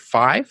episode number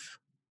 5,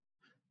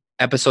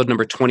 episode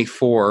number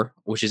 24,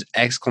 which is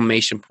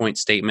exclamation point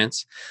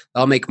statements.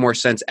 That'll make more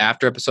sense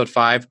after episode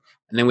 5.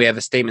 And then we have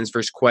a statements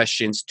versus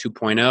questions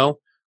 2.0,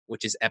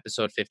 which is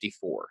episode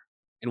 54.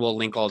 And we'll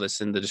link all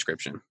this in the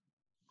description.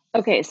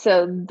 Okay.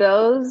 So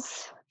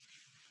those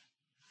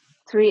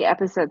 3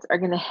 episodes are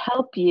going to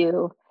help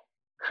you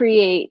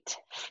create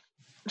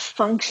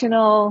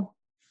functional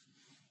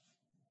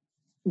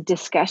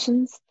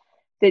discussions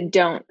that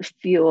don't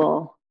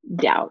fuel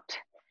doubt.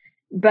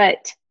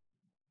 But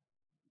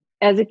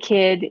as a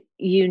kid,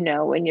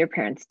 when your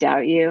parents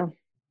doubt you,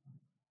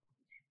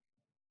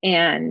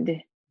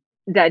 and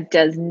that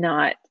does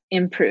not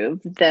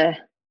improve the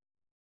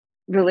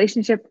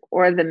relationship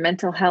or the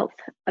mental health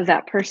of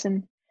that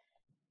person.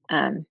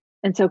 And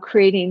so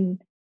creating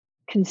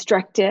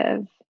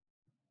constructive,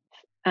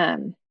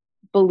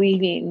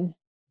 believing,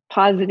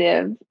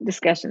 positive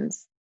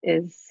discussions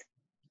is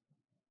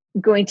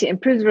going to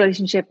improve the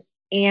relationship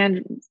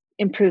and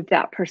improve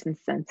that person's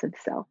sense of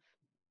self.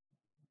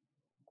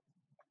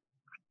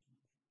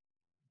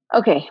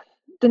 Okay,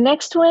 the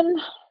next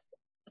one,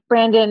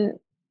 Brandon,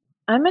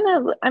 I'm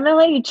gonna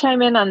let you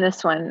chime in on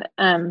this one.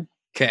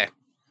 Okay.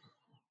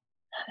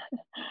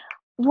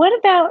 What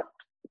about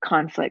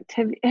conflict?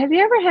 Have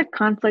you ever had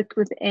conflict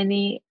with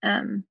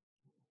anyone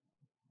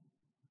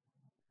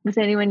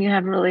you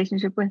have a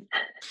relationship with?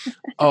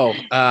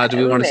 Do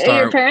we want to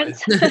start? Your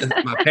parents?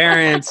 My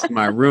parents,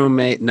 my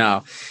roommate.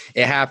 No,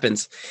 it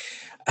happens.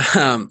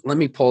 Let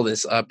me pull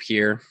this up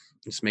here.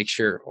 Just make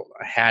sure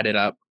I had it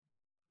up.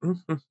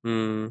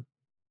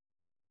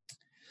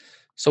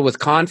 So with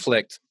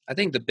conflict, I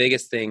think the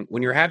biggest thing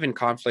when you're having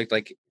conflict,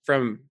 like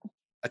from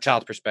a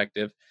child's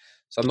perspective,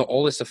 so I'm the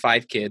oldest of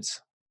 5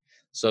 kids.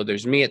 So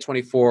there's me at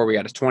 24, we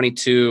got a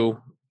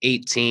 22,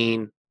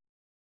 18,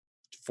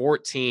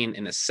 14,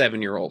 and a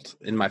 7-year-old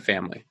in my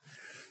family.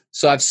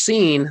 So I've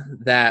seen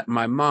that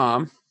my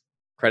mom,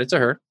 credit to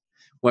her,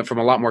 went from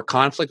a lot more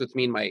conflict with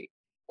me and my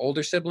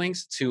older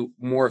siblings to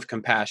more of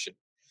compassion.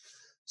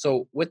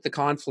 So with the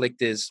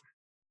conflict is,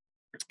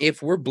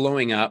 if we're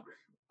blowing up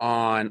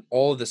on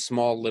all the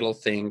small little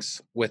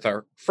things with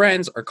our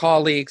friends, our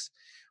colleagues,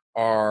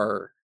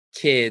 our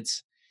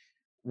kids,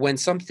 when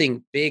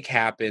something big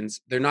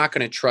happens, they're not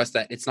going to trust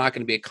that it's not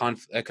going to be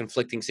a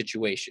conflicting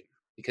situation.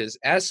 Because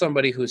as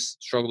somebody who's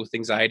struggled with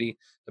anxiety,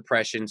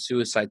 depression,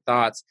 suicide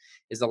thoughts,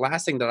 is the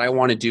last thing that I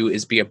want to do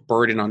is be a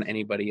burden on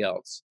anybody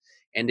else.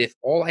 And if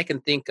all I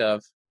can think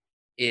of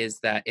is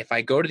that if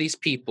I go to these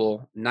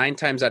people 9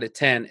 times out of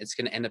 10, it's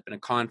going to end up in a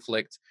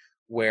conflict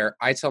where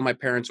I tell my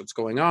parents what's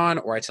going on,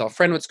 or I tell a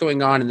friend what's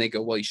going on, and they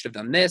go, well, you should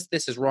have done this.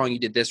 This is wrong. You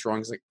did this wrong.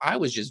 It's like, I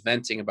was just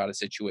venting about a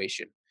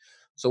situation.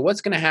 So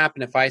what's going to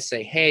happen if I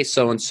say, hey,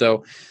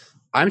 so-and-so,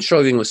 I'm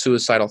struggling with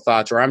suicidal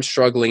thoughts, or I'm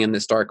struggling in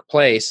this dark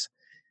place,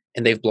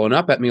 and they've blown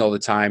up at me all the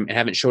time and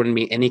haven't shown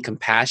me any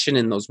compassion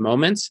in those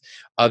moments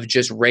of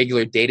just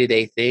regular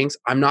day-to-day things,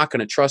 I'm not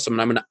going to trust them,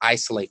 and I'm going to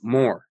isolate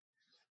more.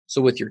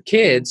 So with your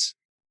kids,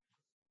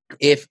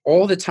 if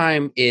all the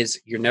time is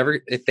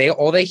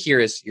all they hear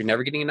is you're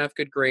never getting enough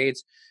good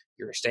grades,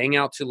 you're staying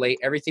out too late,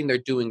 everything they're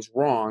doing is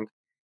wrong,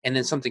 and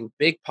then something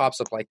big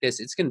pops up like this,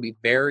 it's going to be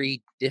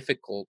very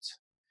difficult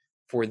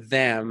for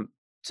them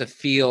to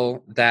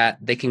feel that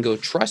they can go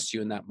trust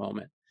you in that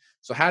moment.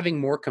 So having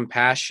more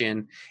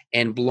compassion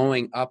and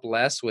blowing up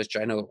less, which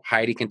I know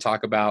Heidi can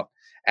talk about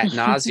ad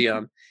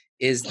nauseum,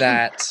 is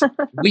that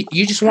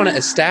you just want to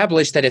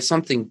establish that if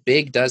something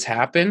big does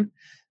happen,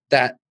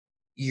 that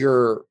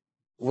your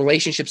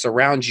relationships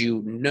around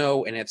you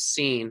know and have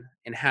seen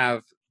and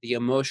have the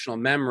emotional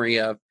memory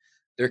of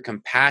they're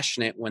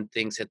compassionate when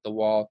things hit the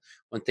wall,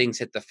 when things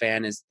hit the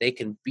fan, is they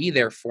can be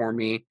there for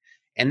me.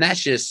 And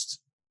that's just,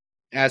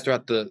 as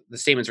throughout the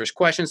Statements vs.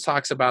 Questions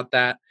talks about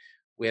that.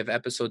 We have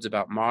episodes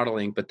about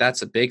modeling, but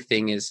that's a big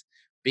thing, is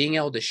being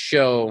able to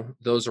show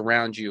those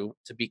around you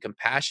to be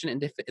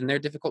compassionate in their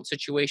difficult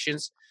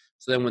situations.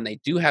 So then when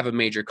they do have a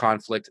major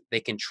conflict,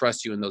 they can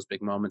trust you in those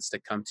big moments to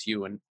come to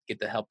you and get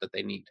the help that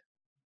they need.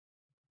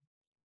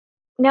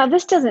 Now,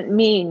 this doesn't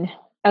mean,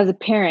 as a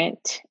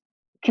parent,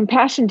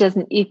 compassion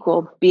doesn't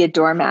equal be a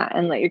doormat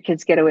and let your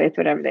kids get away with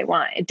whatever they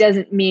want. It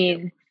doesn't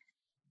mean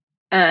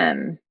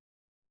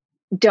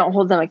don't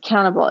hold them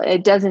accountable.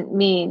 It doesn't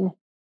mean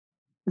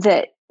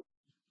that,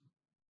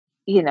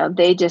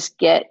 they just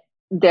get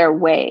their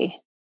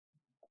way.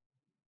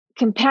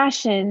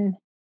 Compassion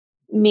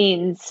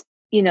means,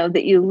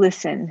 that you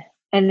listen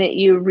and that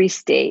you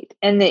restate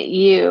and that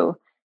you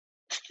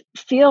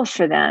feel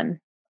for them.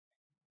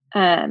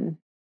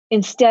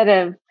 Instead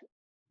of,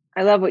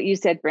 I love what you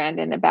said,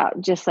 Brandon,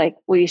 about just like,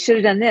 well, you should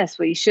have done this.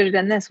 Well, you should have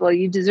done this. Well,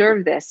 you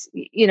deserve this.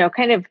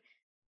 Kind of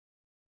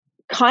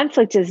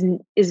conflict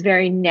is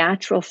very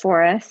natural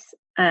for us,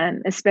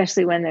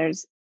 especially when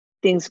there's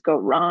things go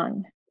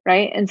wrong,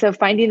 right? And so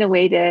finding a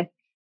way to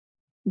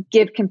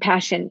give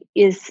compassion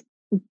is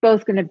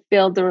both going to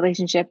build the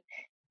relationship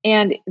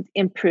and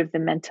improve the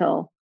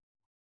mental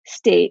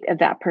state of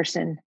that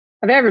person,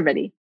 of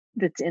everybody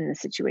that's in the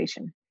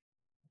situation.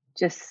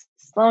 Just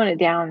slowing it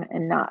down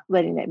and not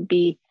letting it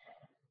be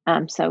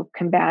so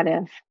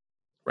combative.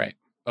 Right.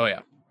 Oh,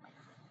 yeah.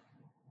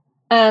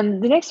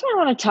 The next one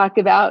I want to talk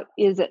about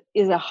is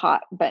a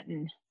hot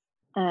button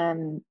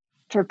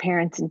for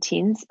parents and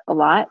teens a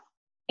lot.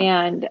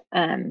 And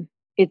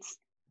it's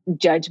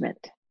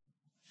judgment.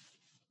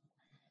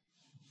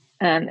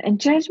 And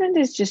judgment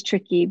is just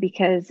tricky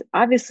because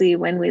obviously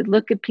when we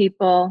look at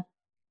people,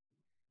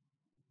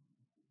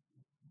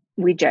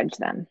 we judge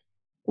them.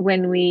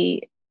 When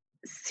we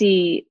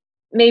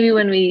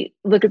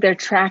look at their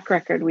track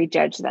record, we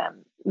judge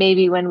them.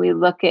 Maybe when we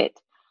look at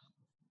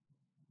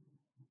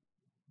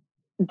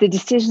the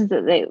decisions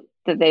that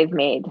they've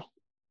made,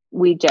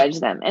 we judge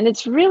them. And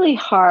it's really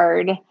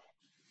hard.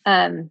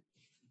 It's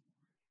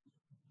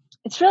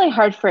really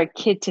hard for a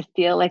kid to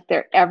feel like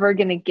they're ever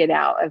going to get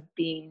out of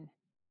being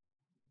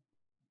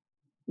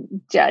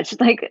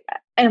judged. Like,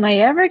 am I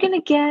ever going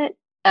to get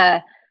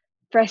a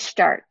fresh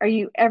start? Are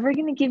you ever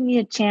going to give me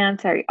a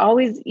chance? Are you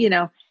always,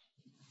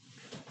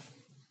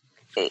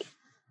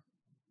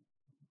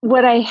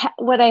 what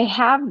I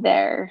have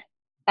there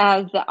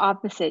as the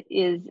opposite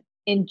is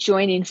in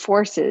joining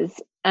forces.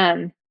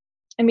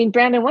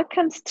 Brandon, what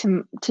comes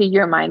to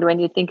your mind when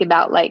you think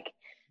about like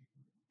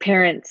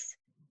parents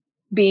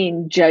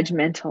being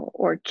judgmental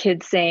or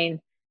kids saying,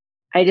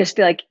 I just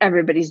feel like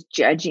everybody's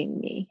judging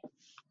me?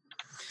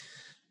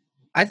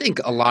 I think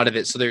a lot of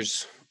it. So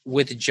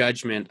with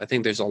judgment, I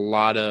think there's a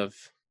lot of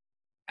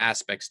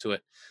aspects to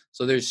it.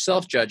 So there's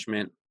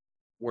self-judgment,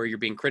 where you're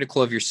being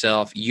critical of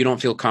yourself. You don't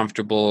feel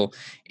comfortable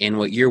in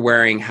what you're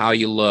wearing, how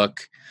you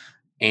look,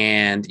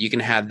 and you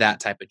can have that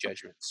type of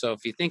judgment. So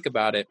if you think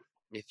about it,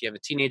 if you have a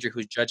teenager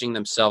who's judging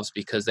themselves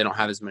because they don't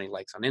have as many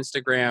likes on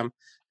Instagram,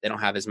 they don't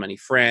have as many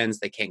friends,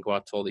 they can't go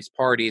out to all these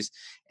parties,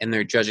 and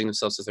they're judging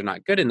themselves as they're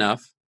not good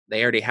enough,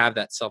 they already have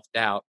that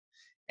self-doubt.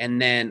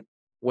 And then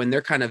when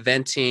they're kind of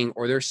venting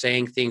or they're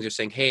saying things, they're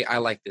saying, hey, I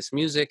like this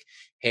music.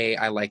 Hey,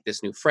 I like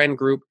this new friend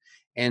group.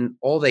 And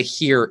all they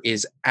hear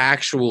is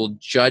actual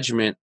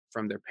judgment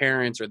from their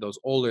parents or those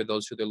older,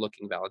 those who they're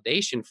looking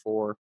validation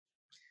for.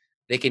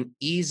 They can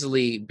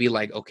easily be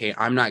like, okay,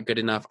 I'm not good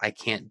enough. I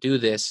can't do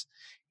this.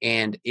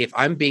 And if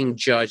I'm being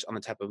judged on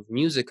the type of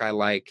music I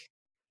like,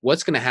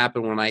 what's going to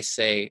happen when I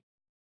say,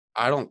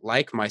 I don't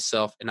like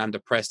myself and I'm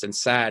depressed and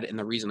sad. And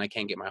the reason I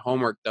can't get my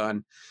homework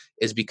done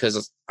is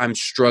because I'm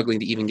struggling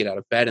to even get out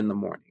of bed in the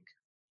morning.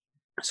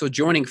 So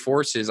joining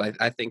forces,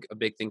 I think a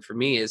big thing for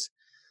me is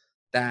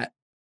that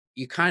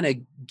you kind of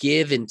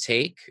give and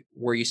take,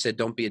 where you said,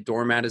 don't be a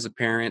doormat as a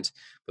parent,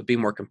 but be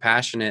more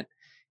compassionate,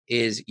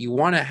 is you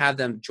want to have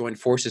them join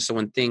forces. So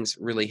when things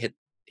really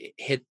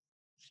hit,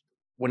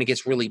 when it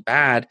gets really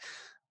bad,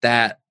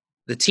 that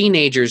the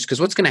teenagers, because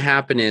what's going to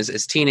happen is,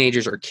 as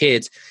teenagers or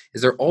kids,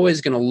 is they're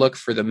always going to look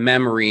for the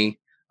memory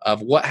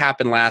of what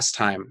happened last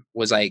time.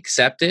 Was I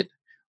accepted?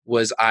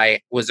 Was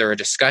there a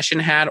discussion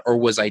had, or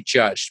was I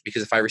judged?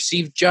 Because if I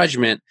receive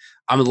judgment,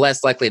 I'm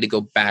less likely to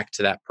go back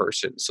to that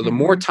person. So the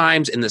more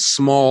times in the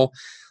small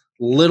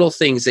little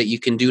things that you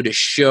can do to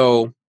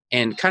show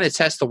and kind of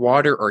test the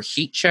water or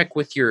heat check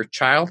with your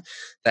child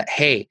that,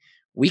 hey,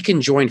 we can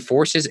join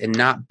forces and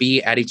not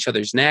be at each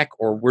other's neck,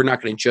 or we're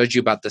not going to judge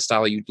you about the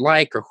style you'd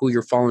like or who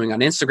you're following on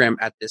Instagram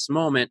at this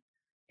moment,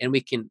 and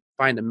we can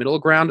find a middle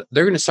ground.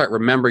 They're going to start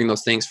remembering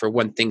those things for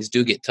when things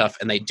do get tough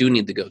and they do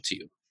need to go to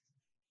you.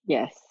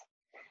 Yes.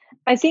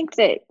 I think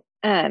that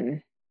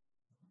the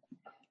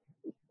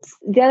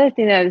other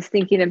thing that I was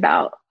thinking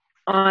about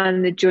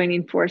on the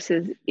joining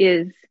forces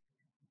is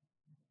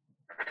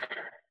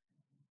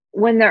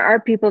when there are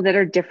people that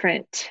are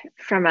different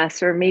from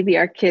us, or maybe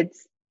our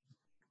kids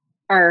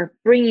are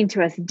bringing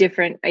to us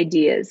different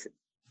ideas,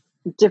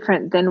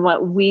 different than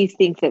what we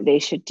think that they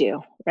should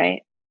do,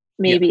 right?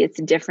 Maybe it's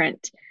a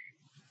different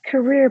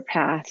career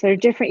path, or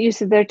different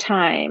use of their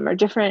time, or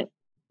different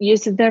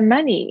use of their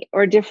money,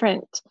 or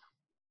different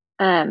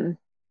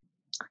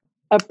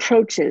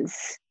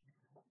approaches.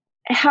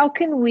 How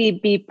can we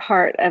be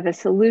part of a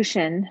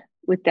solution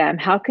with them?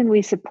 How can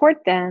we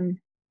support them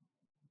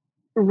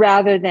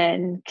rather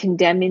than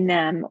condemning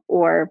them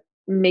or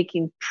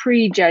making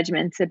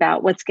prejudgments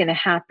about what's going to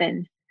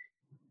happen?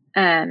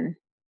 I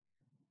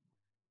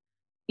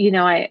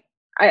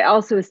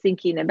also was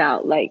thinking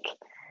about, like,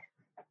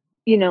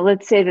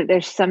 let's say that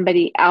there's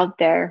somebody out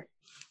there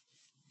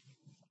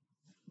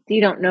that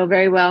you don't know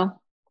very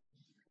well.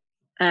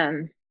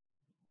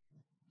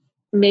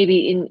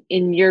 Maybe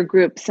in your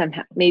group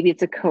somehow, maybe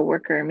it's a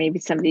coworker, maybe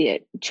somebody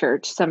at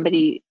church,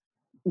 somebody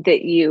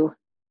that you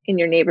in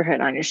your neighborhood,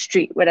 on your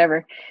street,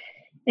 whatever.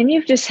 And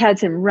you've just had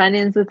some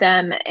run-ins with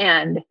them,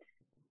 and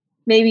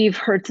maybe you've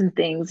heard some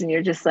things, and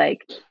you're just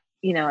like,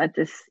 I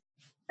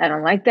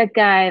don't like that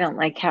guy. I don't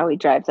like how he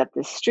drives up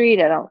the street.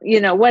 I don't,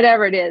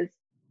 whatever it is.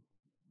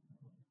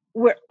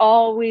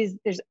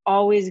 There's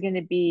always going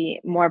to be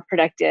more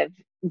productive,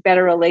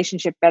 better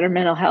relationship, better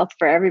mental health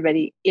for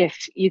everybody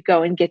if you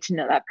go and get to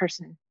know that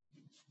person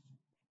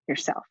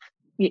yourself,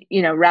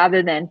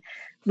 rather than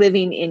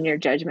living in your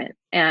judgment.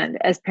 And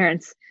as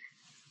parents,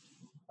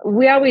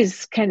 we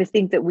always kind of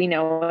think that we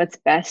know what's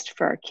best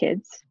for our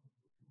kids.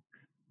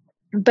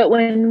 But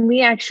when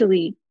we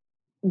actually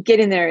get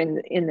in there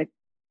in the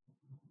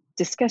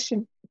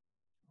discussion,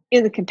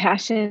 in the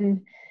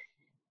compassion,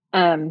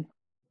 maybe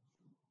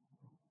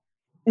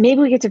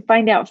we get to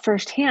find out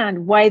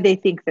firsthand why they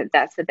think that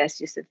that's the best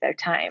use of their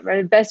time,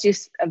 or the best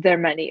use of their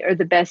money, or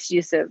the best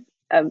use of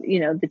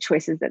the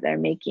choices that they're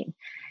making,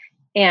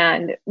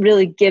 and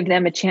really give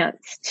them a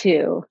chance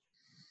to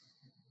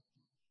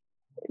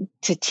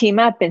team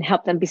up and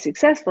help them be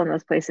successful in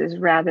those places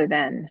rather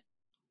than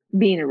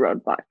being a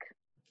roadblock.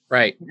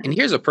 Right. And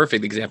here's a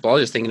perfect example. I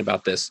was just thinking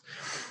about this.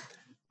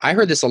 I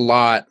heard this a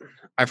lot.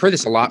 I've heard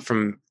this a lot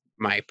from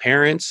my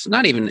parents,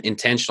 not even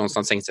intentional. It's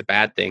not saying it's a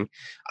bad thing.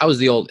 I was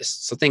the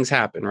oldest, so things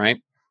happen,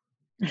 right?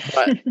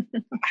 But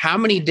how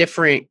many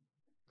different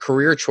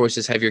career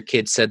choices have your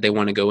kids said they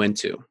want to go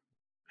into?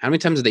 How many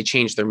times have they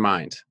changed their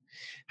mind?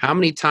 How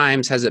many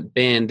times has it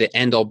been the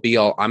end all be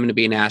all? I'm going to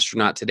be an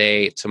astronaut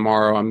today.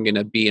 Tomorrow, I'm going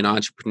to be an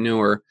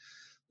entrepreneur.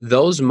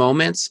 Those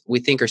moments we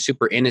think are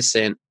super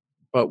innocent.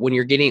 But when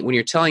you're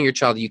telling your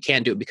child you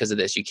can't do it because of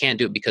this, you can't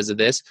do it because of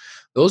this,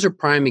 those are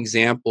prime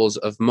examples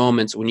of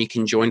moments when you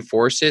can join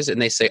forces and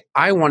they say,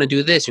 I want to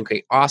do this.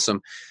 Okay,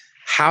 awesome.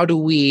 How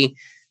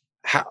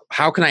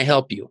can I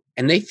help you?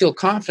 And they feel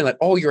confident, like,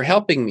 oh, you're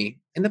helping me.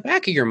 In the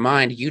back of your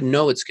mind,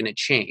 it's going to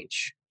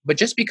change. But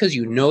just because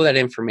you know that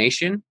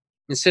information,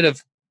 instead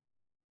of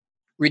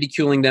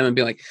ridiculing them and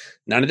being like,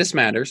 none of this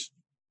matters,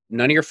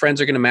 none of your friends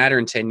are going to matter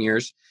in 10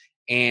 years,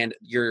 and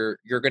you're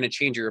going to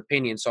change your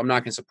opinion, so I'm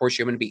not going to support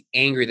you. I'm going to be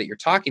angry that you're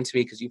talking to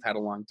me because you've had a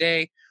long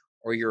day,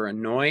 or you're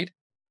annoyed.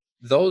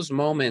 Those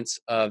moments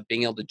of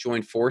being able to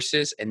join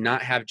forces and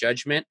not have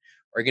judgment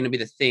are going to be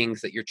the things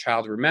that your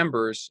child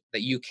remembers,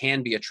 that you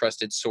can be a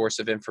trusted source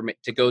of information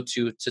to go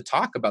to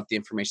talk about the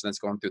information that's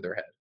going through their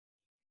head.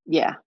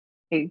 Yeah,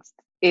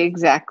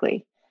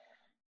 exactly.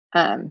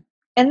 And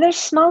there's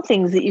small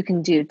things that you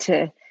can do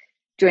to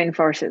join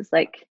forces,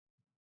 like,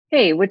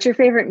 hey, what's your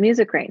favorite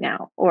music right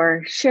now?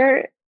 Or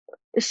share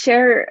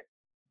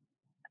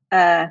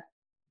a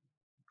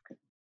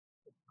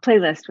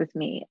playlist with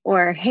me.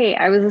 Or, hey,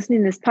 I was listening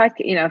to this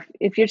podcast.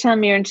 If you're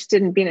telling me you're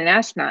interested in being an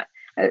astronaut,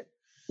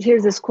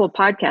 here's this cool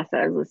podcast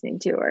that I was listening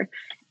to, or,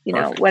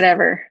 Perfect.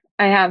 Whatever.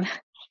 I have,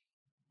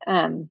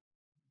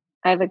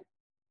 I have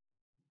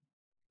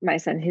my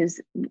son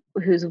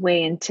who's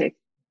way into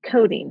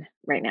coding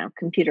right now,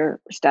 computer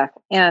stuff.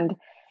 And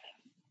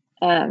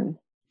I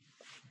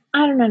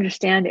don't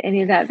understand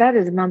any of that. That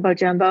is mumbo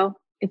jumbo,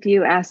 if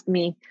you ask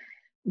me.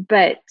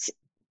 But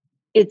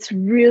it's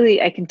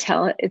really, I can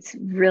tell it's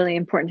really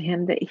important to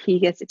him that he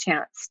gets a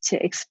chance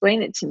to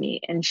explain it to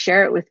me and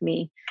share it with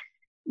me,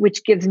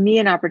 which gives me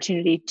an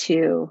opportunity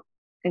to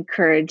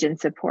encourage and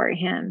support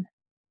him.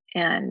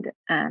 And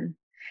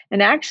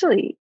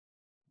actually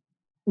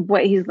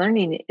what he's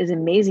learning is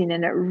amazing.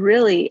 And it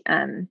really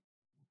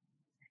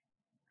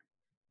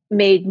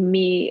made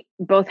me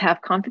both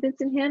have confidence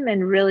in him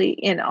and really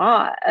in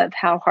awe of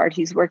how hard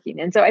he's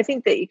working. And so I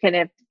think that you kind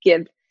of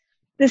give,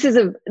 this is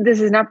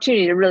an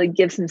opportunity to really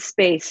give some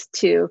space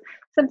to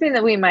something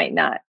that we might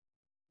not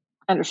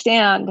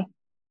understand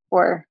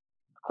or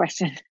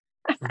question.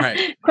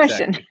 Right.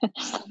 Question.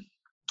 Exactly.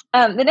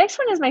 The next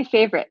one is my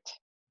favorite.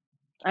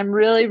 I'm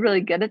really,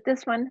 really good at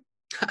this one.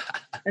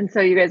 And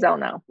so you guys all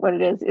know what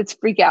it is. It's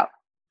freak out.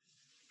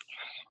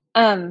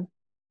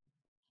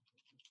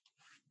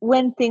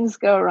 When things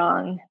go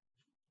wrong,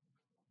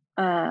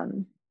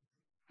 some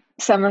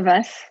of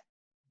us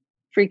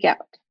freak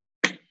out.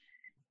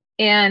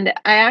 And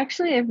I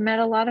actually have met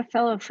a lot of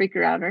fellow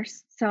freaker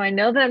outers, so I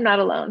know that I'm not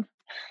alone.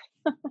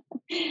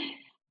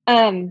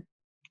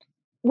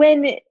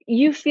 When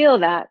you feel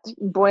that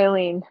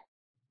boiling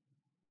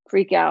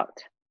freak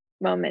out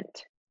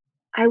moment,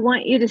 I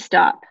want you to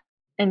stop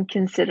and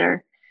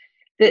consider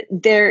that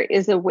there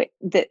is a way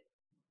that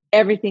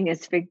everything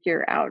is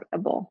figure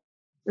outable.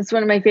 It's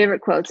one of my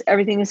favorite quotes.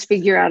 Everything is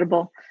figure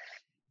outable.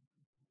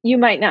 You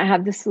might not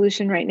have the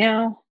solution right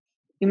now.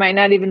 You might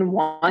not even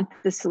want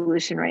the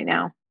solution right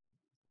now.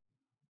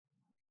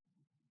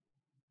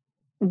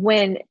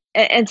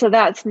 And so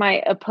that's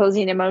my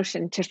opposing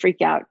emotion to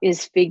freak out,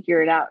 is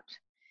figure it out.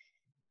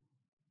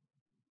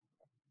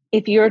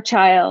 If your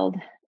child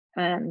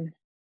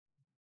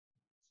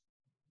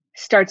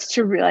starts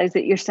to realize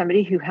that you're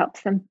somebody who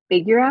helps them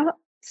figure out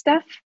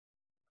stuff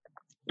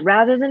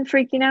rather than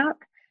freaking out,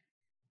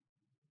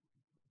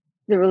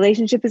 the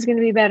relationship is going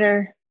to be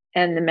better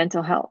and the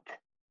mental health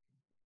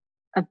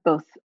of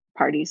both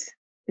parties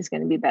is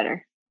going to be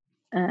better.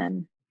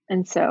 And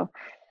so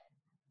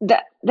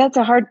that's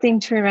a hard thing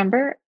to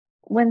remember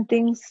when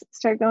things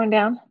start going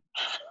down.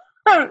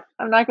 I'm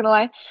not going to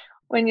lie.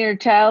 When your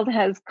child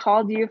has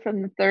called you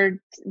from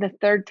the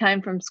third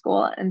time from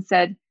school and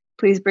said,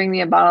 please bring me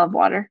a bottle of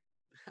water,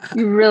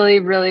 you really,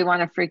 really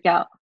want to freak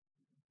out,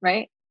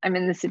 right? I'm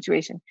in this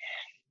situation.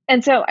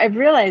 And so I've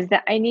realized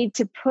that I need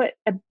to put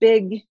a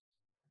big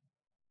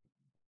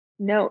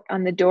note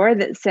on the door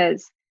that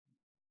says,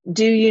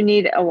 do you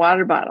need a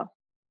water bottle?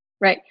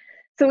 Right?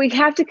 So we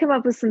have to come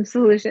up with some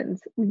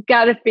solutions. We've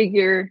got to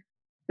figure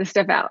the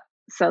stuff out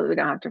so that we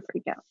don't have to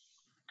freak out.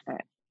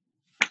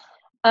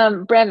 All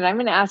right. Brandon, I'm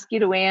going to ask you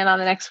to weigh in on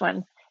the next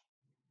one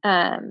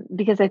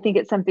because I think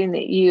it's something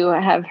that you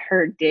have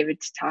heard David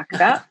talk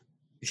about.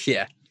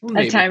 Yeah.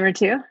 A time or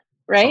two,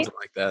 right? Something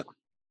like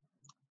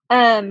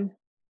that.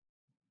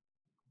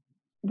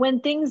 When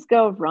things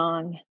go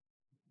wrong,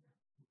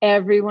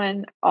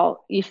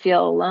 you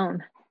feel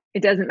alone.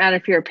 It doesn't matter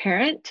if you're a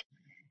parent.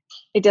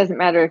 It doesn't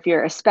matter if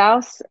you're a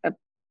spouse.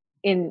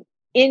 In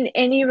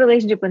any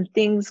relationship, when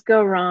things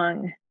go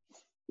wrong,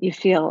 you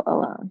feel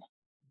alone.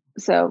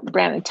 So,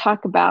 Brandon,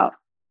 talk about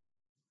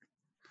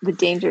the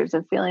dangers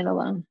of feeling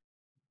alone.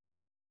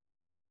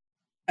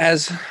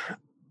 As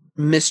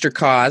Mr.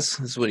 Cause,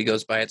 is what he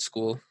goes by at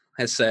school,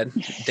 has said,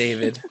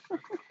 David,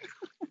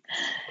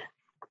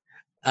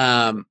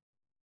 that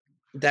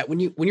when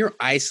you're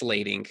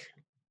isolating,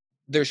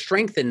 there's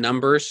strength in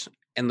numbers,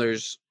 and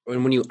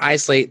when you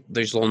isolate,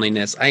 there's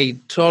loneliness. I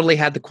totally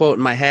had the quote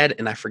in my head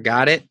and I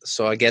forgot it.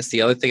 So I guess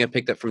the other thing I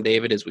picked up from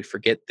David is we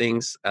forget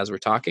things as we're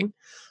talking.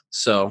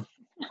 So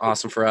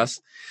awesome for us.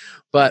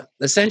 But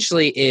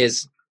essentially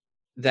is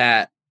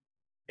that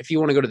if you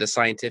want to go to the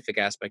scientific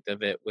aspect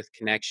of it with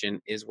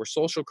connection, is we're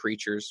social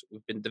creatures.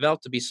 We've been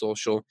developed to be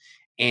social,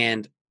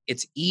 and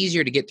it's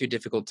easier to get through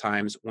difficult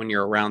times when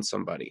you're around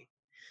somebody.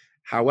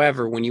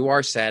 However, when you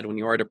are sad, when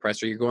you are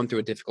depressed, or you're going through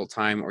a difficult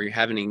time, or you're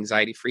having an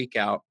anxiety freak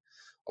out,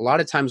 a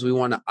lot of times we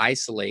want to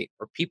isolate,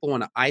 or people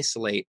want to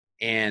isolate.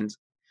 And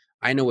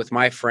I know with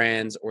my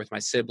friends or with my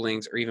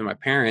siblings or even my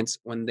parents,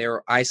 when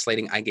they're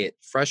isolating, I get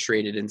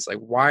frustrated. And it's like,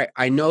 why?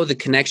 I know the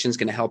connection is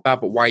going to help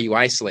out, but why are you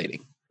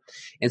isolating?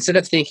 Instead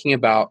of thinking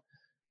about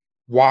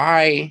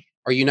why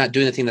are you not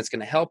doing the thing that's going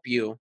to help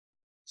you,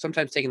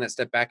 sometimes taking that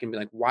step back and be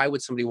like, why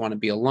would somebody want to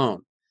be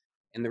alone?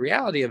 And the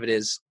reality of it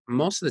is,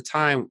 most of the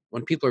time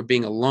when people are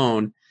being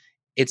alone,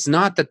 it's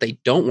not that they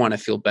don't want to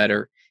feel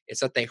better. It's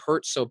that they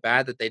hurt so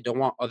bad that they don't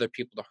want other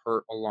people to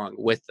hurt along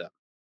with them.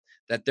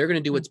 That they're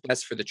going to do what's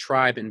best for the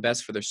tribe and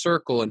best for their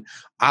circle. And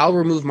I'll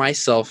remove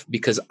myself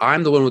because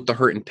I'm the one with the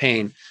hurt and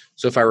pain.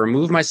 So if I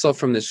remove myself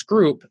from this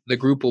group, the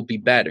group will be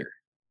better.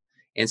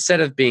 Instead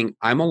of being,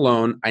 I'm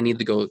alone, I need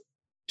to go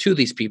to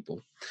these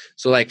people.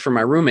 So like for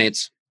my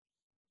roommates,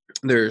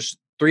 there's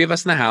 3 of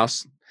us in the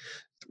house.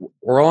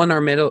 we're all in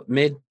our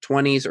mid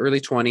 20s, early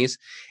 20s,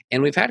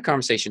 and we've had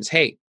conversations.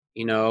 Hey,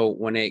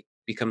 when it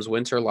becomes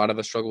winter, a lot of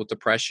us struggle with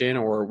depression,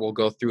 or we'll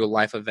go through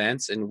life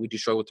events and we do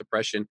struggle with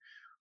depression.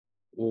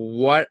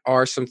 What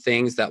are some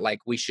things that like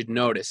we should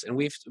notice? And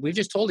we've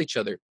just told each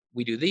other,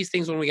 we do these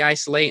things when we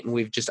isolate, and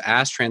we've just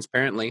asked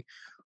transparently,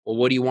 well,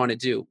 what do you want to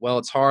do? Well,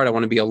 it's hard. I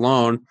want to be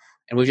alone.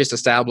 And we've just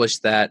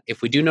established that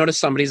if we do notice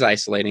somebody's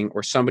isolating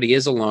or somebody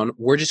is alone,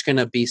 we're just going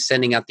to be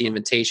sending out the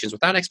invitations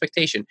without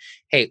expectation.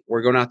 Hey,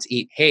 we're going out to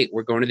eat. Hey,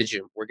 we're going to the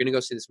gym. We're going to go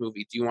see this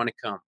movie. Do you want to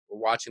come? We're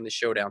watching the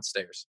show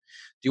downstairs.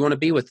 Do you want to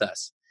be with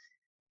us?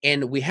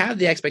 And we have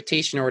the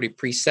expectation already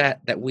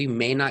preset that we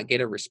may not get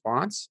a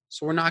response.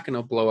 So we're not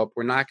going to blow up.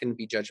 We're not going to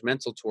be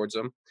judgmental towards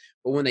them.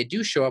 But when they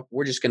do show up,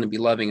 we're just going to be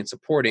loving and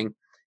supporting.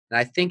 And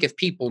I think if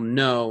people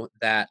know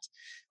that,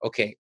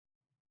 okay,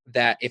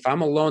 that if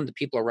I'm alone, the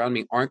people around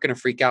me aren't going to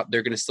freak out.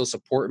 They're going to still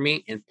support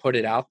me and put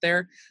it out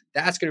there.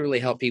 That's going to really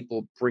help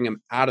people bring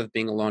them out of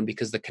being alone,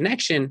 because the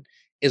connection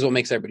is what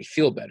makes everybody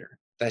feel better.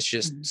 That's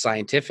just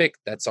scientific.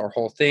 That's our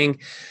whole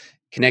thing.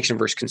 Connection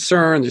versus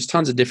concern. There's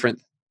tons of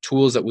different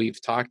tools that we've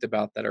talked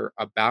about that are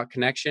about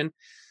connection.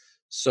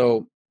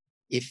 So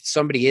if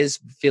somebody is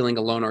feeling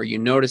alone, or you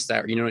notice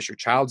that, or you notice your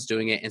child's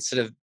doing it, instead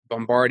of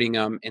bombarding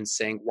them and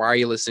saying, why are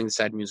you listening to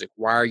sad music?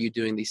 Why are you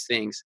doing these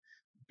things?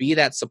 Be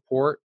that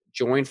support.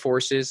 Join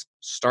forces,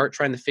 start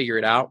trying to figure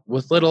it out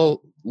with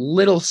little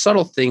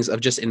subtle things of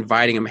just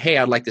inviting them. Hey,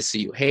 I'd like to see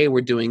you. Hey,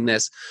 we're doing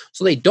this.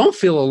 So they don't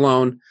feel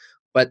alone,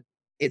 but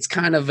it's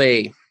kind of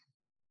just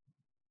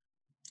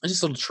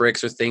little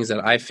tricks or things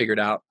that I figured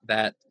out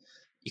that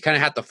you kind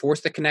of have to force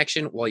the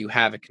connection while you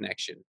have a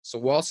connection. So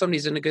while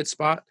somebody's in a good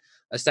spot,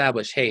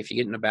 establish, hey, if you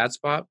get in a bad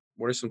spot,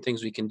 what are some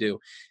things we can do?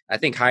 I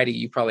think, Heidi,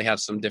 you probably have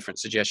some different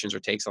suggestions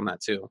or takes on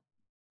that too.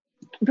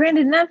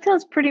 Brandon, that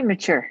feels pretty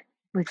mature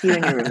with you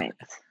and your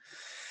roommates.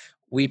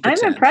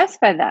 I'm impressed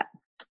by that.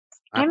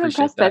 I'm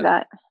impressed by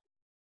that.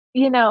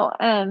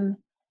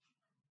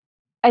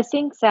 I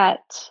think that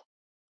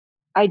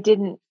I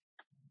didn't,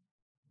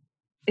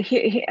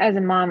 as a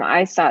mom,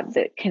 I thought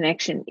that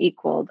connection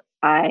equaled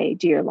I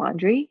do your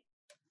laundry,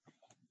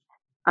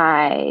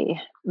 I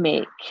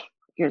make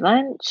your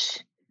lunch,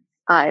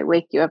 I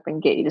wake you up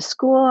and get you to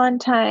school on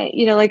time.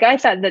 I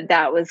thought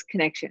that was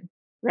connection,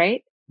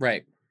 right?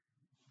 Right.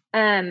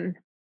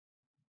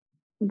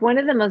 One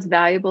of the most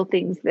valuable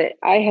things that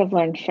I have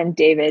learned from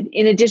David,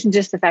 in addition to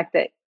just the fact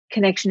that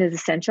connection is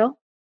essential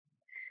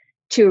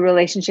to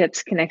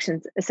relationships,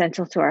 connection's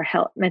essential to our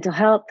mental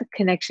health,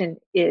 connection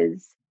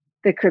is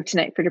the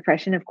kryptonite for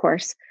depression, of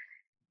course,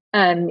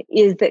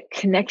 is that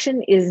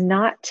connection is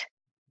not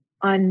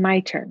on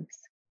my terms.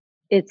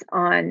 It's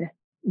on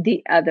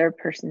the other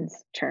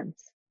person's terms.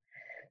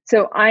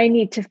 So I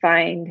need to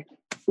find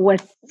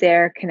what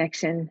their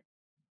connection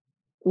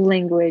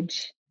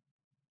language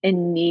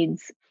and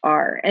needs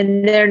are,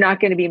 and they're not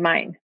going to be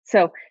mine.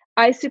 So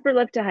I super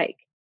love to hike,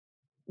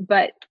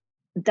 but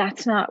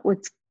that's not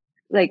what's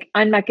like,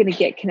 I'm not going to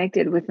get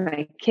connected with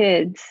my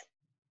kids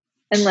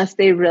unless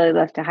they really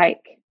love to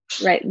hike,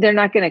 right? They're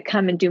not going to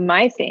come and do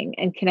my thing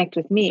and connect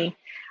with me.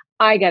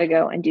 I got to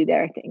go and do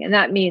their thing. And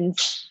that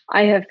means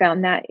I have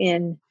found that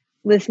in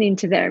listening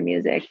to their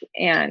music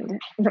and,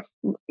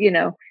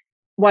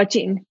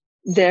 watching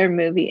their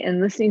movie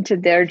and listening to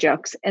their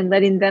jokes and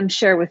letting them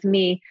share with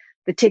me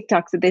the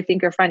TikToks that they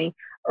think are funny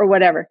or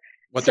whatever.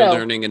 What they're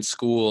learning in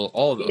school,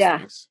 all of those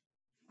things.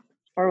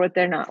 Or what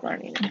they're not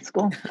learning in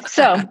school.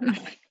 So,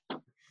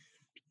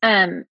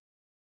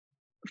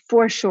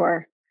 for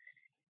sure,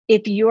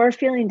 if you're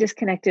feeling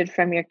disconnected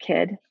from your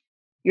kid,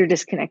 you're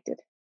disconnected.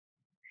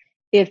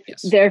 If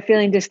they're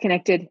feeling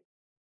disconnected,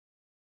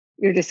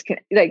 you're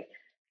disconnected.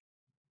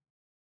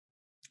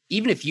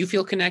 Even if you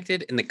feel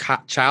connected and the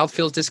child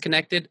feels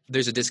disconnected,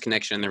 there's a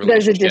disconnection in the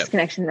relationship. There's a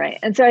disconnection, right?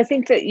 And so I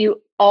think that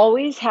you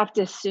always have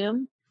to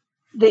assume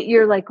that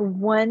you're like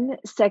 1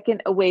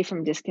 second away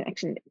from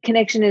disconnection.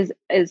 Connection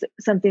is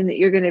something that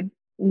you're going to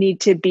need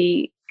to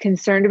be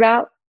concerned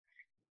about,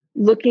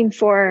 looking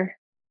for,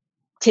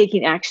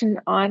 taking action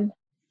on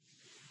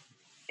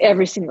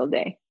every single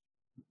day.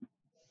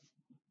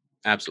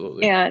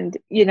 Absolutely. And,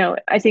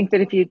 I think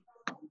that if you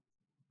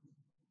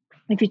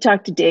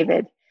talk to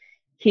David,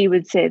 he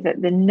would say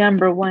that the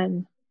number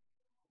one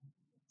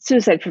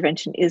suicide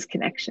prevention is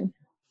connection.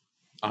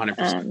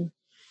 100%.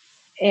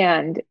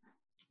 And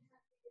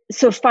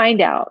so find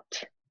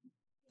out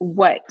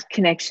what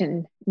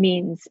connection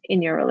means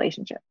in your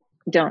relationship.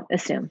 Don't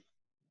assume.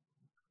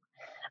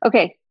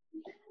 Okay.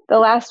 The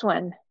last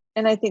one.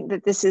 And I think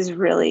that this is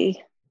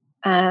really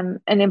an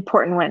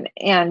important one.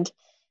 And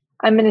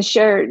I'm going to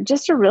share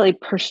just a really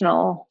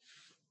personal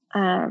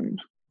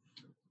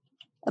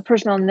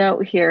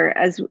note here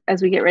as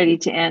we get ready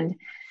to end.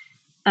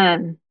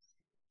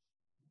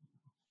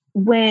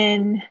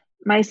 When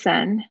my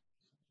son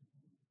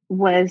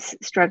was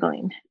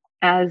struggling,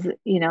 as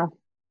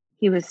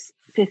he was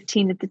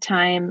 15 at the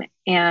time,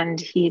 and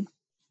he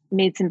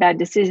made some bad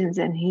decisions,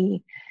 and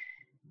he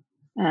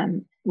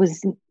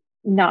was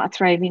not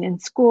thriving in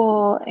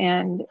school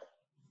and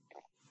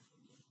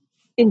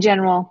in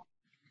general.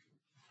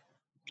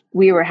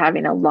 we were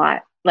having a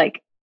lot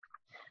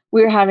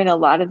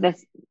of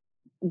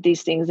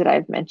these things that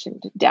I've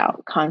mentioned: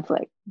 doubt,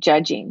 conflict,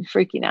 judging,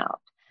 freaking out,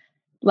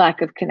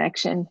 lack of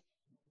connection.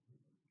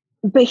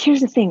 But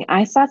here's the thing.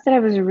 I thought that I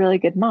was a really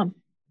good mom.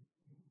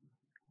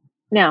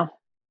 Now,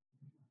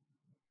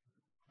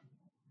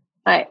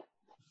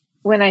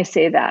 when I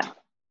say that,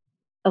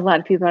 a lot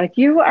of people are like,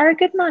 you are a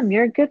good mom.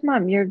 You're a good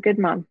mom. You're a good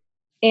mom.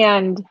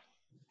 And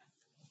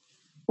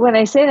when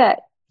I say that,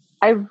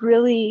 I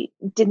really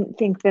didn't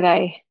think that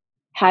I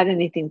had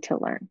anything to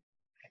learn.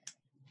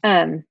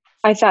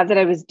 I thought that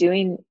I was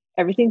doing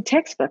everything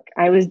textbook.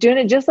 I was doing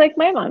it just like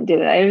my mom did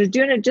it. I was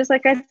doing it just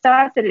like I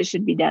thought that it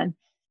should be done.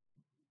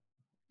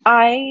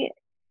 I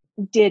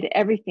did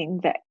everything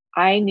that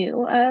I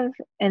knew of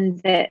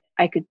and that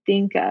I could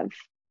think of.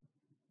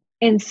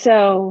 And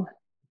so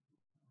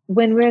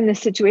when we're in this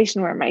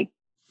situation where my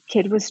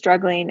kid was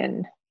struggling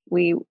and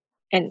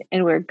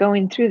we're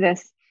going through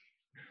this,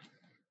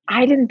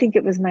 I didn't think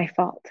it was my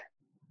fault.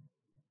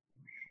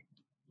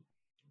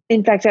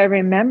 In fact, I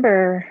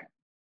remember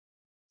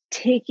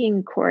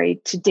taking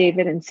Corey to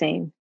David and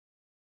saying,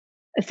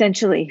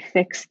 essentially,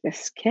 fix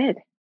this kid.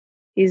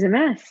 He's a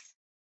mess.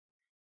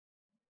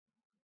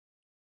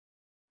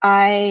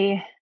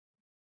 I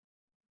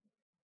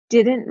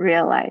didn't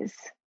realize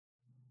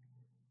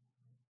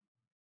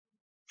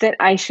that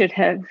I should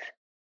have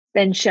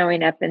been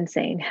showing up and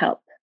saying,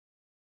 help,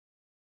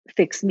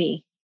 fix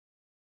me.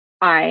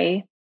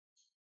 I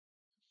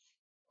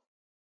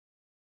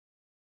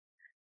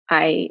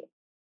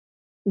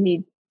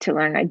need to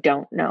learn. I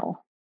don't know.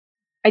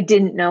 I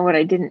didn't know what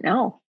I didn't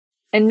know.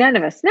 And none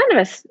of us,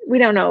 we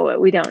don't know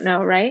what we don't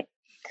know, right?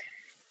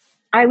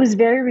 I was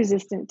very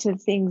resistant to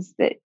things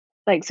that,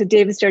 like, so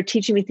David started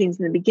teaching me things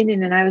in the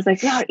beginning and I was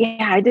like,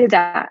 yeah, I did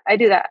that. I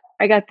do that.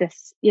 I got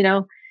this,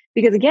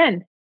 because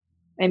again,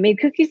 I made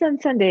cookies on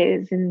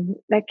Sundays and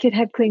that kid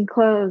had clean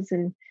clothes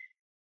and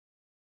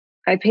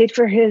I paid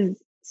for his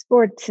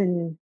sports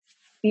and,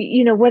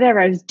 whatever.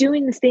 I was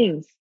doing the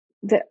things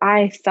that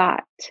I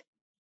thought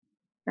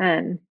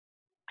I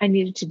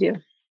needed to do.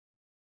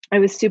 I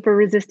was super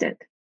resistant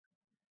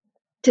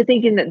to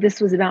thinking that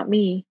this was about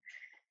me.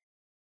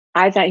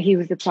 I thought he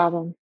was the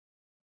problem.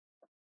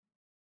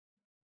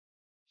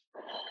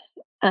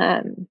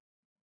 I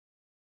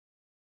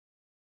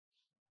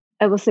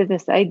will say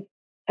this: I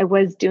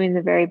was doing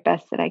the very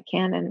best that I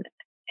can,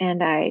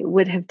 and I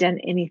would have done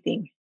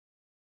anything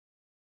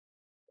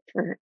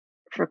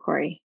for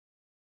Corey.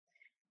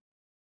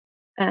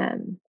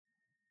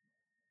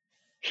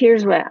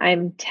 Here's what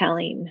I'm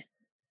telling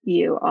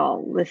you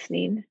all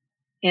listening,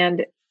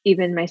 and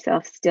even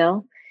myself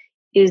still,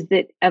 is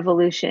that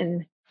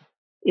evolution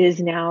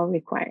is now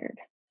required.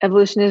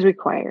 Evolution is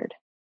required.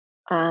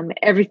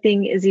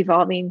 Everything is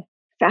evolving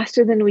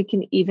faster than we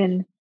can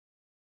even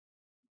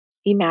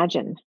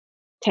imagine.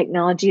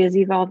 Technology is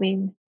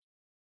evolving.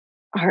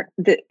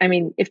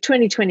 If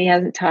 2020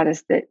 hasn't taught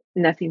us that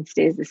nothing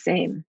stays the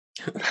same,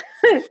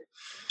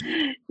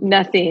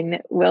 nothing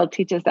will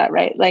teach us that,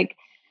 right? Like,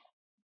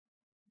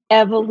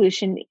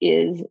 evolution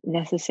is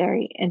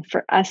necessary. And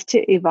for us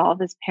to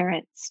evolve as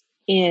parents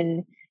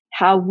in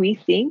how we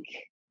think,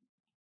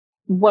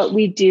 what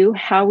we do,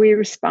 how we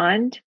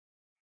respond,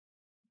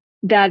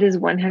 that is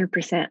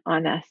 100%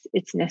 on us.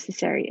 It's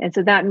necessary. And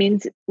so that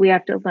means we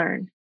have to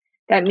learn.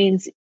 That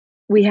means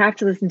we have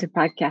to listen to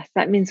podcasts.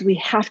 That means we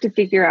have to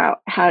figure out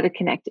how to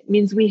connect. It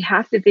means we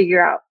have to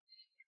figure out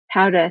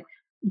how to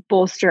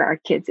bolster our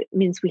kids. It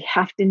means we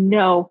have to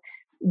know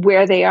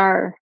where they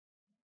are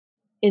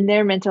in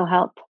their mental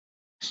health,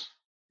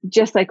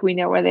 just like we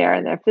know where they are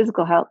in their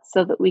physical health,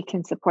 so that we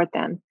can support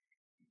them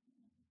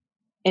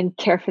and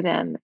care for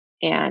them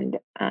and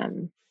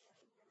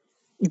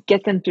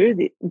get them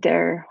through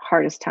their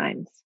hardest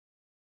times.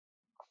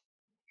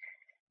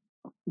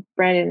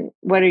 Brandon,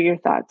 what are your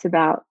thoughts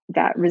about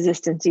that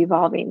resistance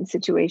evolving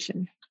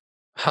situation?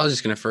 I was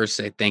just going to first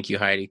say thank you,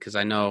 Heidi, because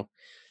I know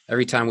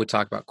every time we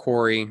talk about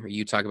Corey, or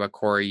you talk about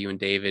Corey, you and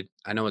David,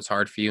 I know it's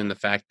hard for you, and the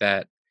fact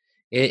that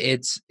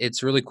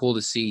it's really cool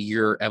to see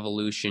your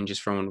evolution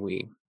just from when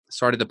we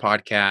started the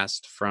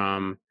podcast,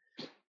 from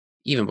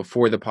even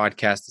before the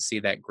podcast, to see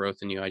that growth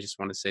in you. I just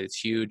want to say it's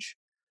huge,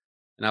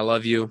 and I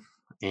love you,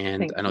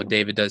 and I know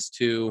David does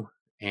too.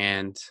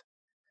 And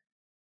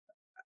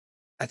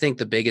I think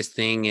the biggest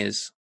thing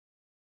is,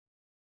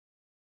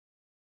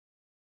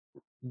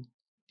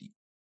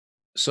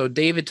 so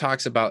David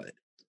talks about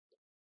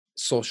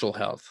social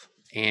health,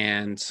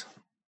 and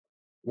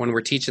when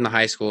we're teaching the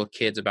high school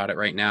kids about it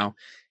right now,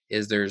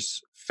 is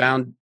there's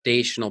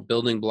foundational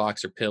building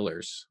blocks or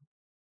pillars.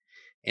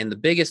 And the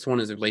biggest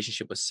one is the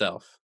relationship with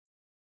self.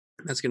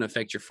 That's going to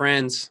affect your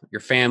friends,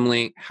 your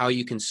family, how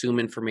you consume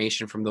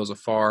information from those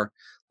afar,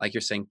 like you're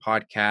saying,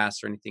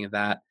 podcasts or anything of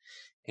that.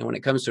 And when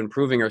it comes to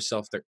improving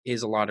ourselves, there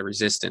is a lot of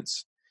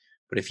resistance.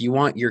 But if you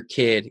want your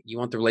kid, you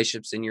want the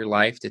relationships in your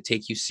life to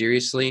take you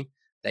seriously,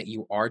 that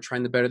you are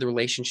trying to better the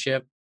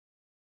relationship,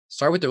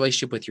 start with the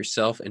relationship with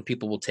yourself, and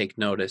people will take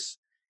notice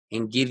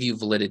and give you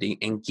validity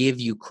and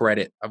give you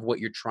credit of what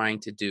you're trying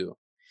to do.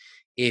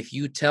 if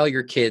you tell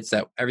your kids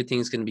that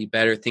everything's going to be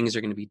better, things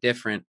are going to be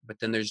different, but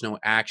then there's no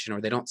action,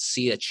 or they don't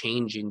see a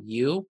change in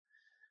you,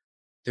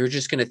 they're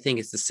just going to think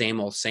it's the same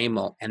old,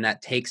 and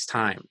that takes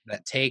time.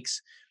 That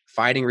takes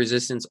fighting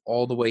resistance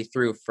all the way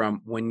through,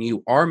 from when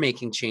you are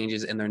making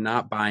changes and they're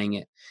not buying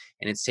it,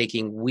 and it's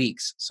taking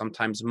weeks,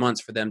 sometimes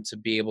months, for them to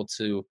be able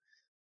to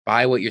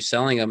buy what you're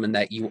selling them, and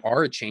that you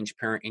are a changed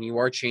parent and you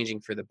are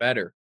changing for the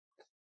better.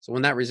 So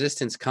when that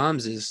resistance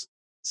comes, is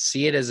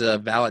see it as a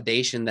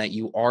validation that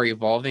you are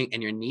evolving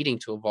and you're needing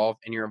to evolve,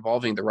 and you're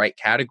evolving the right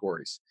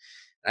categories.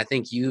 And I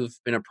think you've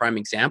been a prime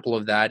example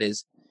of that.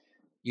 Is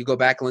you go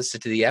back and listen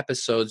to the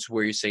episodes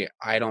where you say,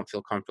 I don't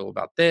feel comfortable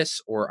about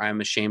this, or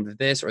I'm ashamed of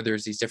this, or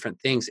there's these different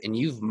things. And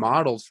you've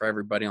modeled for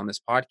everybody on this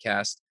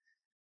podcast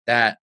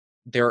that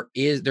there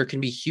can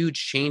be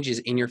huge changes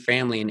in your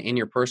family and in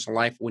your personal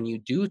life when you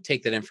do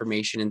take that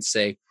information and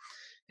say,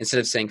 instead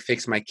of saying,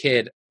 fix my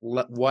kid,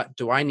 what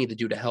do I need to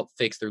do to help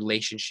fix the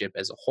relationship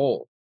as a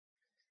whole?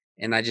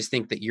 And I just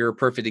think that you're a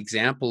perfect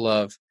example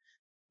of,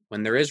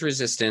 when there is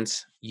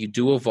resistance, you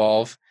do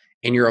evolve,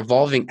 and you're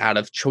evolving out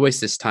of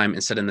choice this time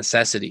instead of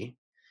necessity.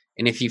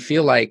 And if you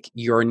feel like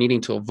you're needing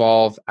to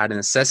evolve out of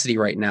necessity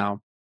right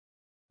now,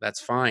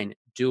 that's fine.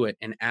 Do it.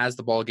 And as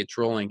the ball gets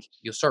rolling,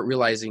 you'll start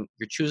realizing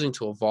you're choosing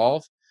to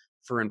evolve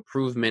for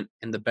improvement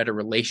and the better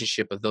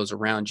relationship of those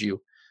around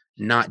you,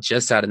 not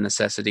just out of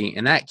necessity.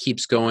 And that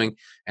keeps going.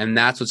 And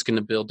that's what's going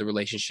to build the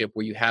relationship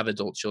where you have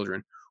adult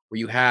children, where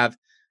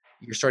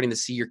you're starting to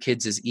see your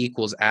kids as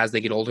equals as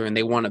they get older and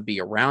they want to be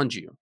around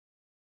you.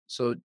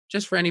 So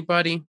just for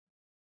anybody,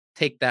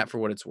 take that for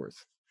what it's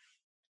worth.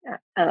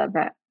 I love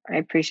that. I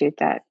appreciate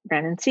that,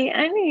 Brandon. See,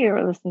 I knew you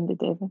were listening to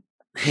David.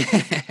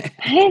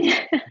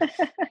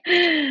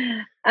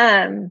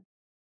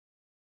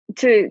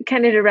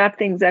 To wrap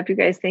things up, you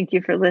guys, thank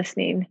you for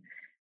listening.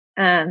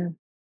 And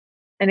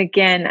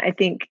again, I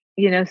think,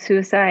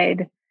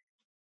 suicide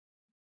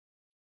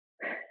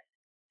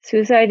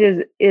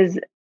is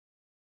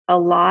a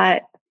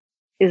lot.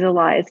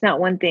 It's not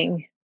one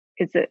thing.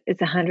 It's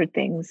 100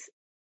 things.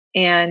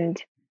 And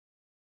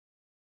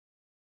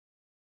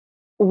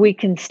we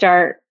can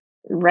start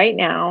right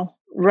now,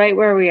 right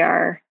where we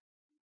are,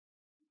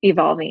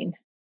 evolving.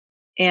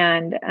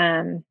 And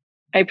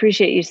I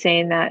appreciate you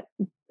saying that,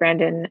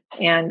 Brandon.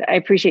 And I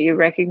appreciate you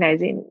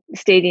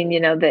stating,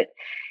 that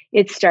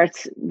it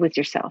starts with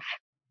yourself.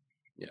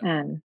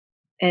 Yeah.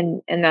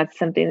 And that's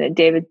something that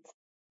David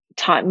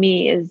taught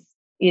me is,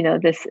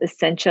 this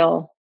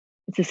essential.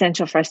 It's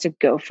essential for us to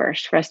go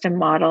first, for us to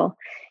model.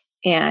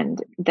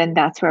 And then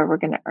that's where we're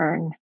going to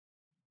earn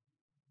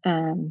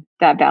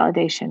that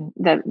validation,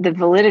 the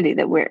validity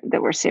that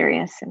we're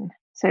serious. And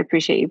so I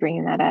appreciate you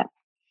bringing that up.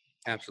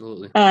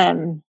 Absolutely.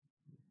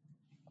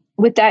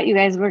 With that, you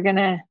guys, we're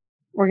gonna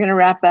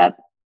wrap up.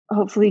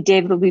 Hopefully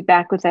David will be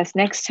back with us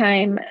next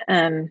time.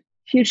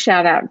 Huge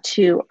shout out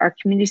to our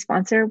community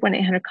sponsor,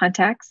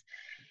 1-800-CONTACTS.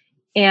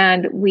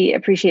 And we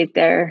appreciate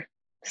their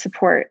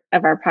support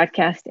of our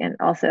podcast, and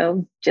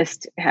also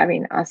just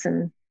having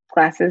awesome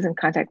glasses and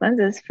contact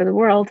lenses for the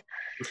world.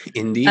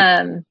 Indeed.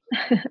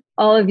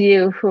 All of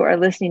you who are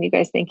listening, you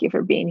guys, thank you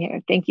for being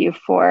here. Thank you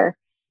for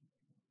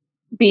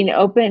being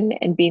open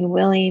and being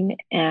willing,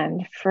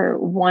 and for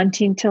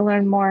wanting to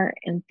learn more.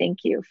 And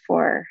thank you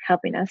for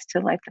helping us to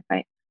light the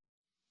fight.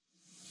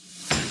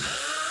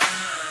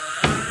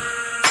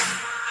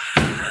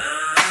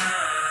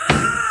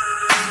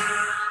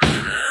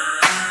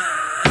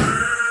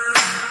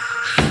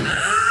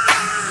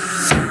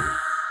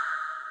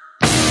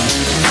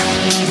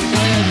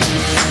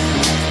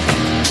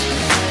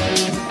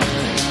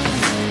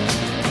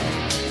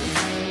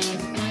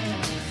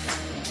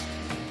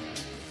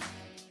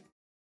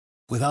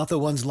 Without the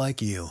ones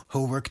like you,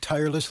 who work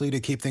tirelessly to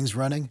keep things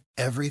running,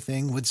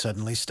 everything would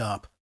suddenly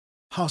stop.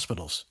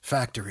 Hospitals,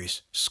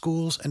 factories,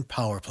 schools, and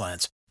power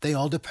plants, they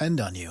all depend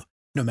on you.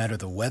 No matter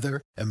the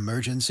weather,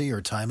 emergency,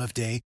 or time of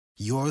day,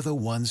 you're the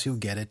ones who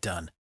get it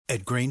done.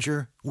 At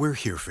Grainger, we're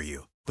here for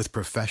you with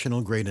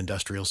professional-grade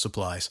industrial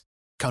supplies.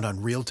 Count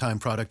on real-time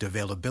product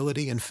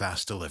availability and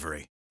fast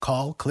delivery.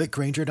 Call, click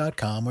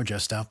Grainger.com, or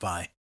just stop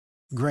by.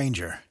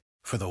 Grainger,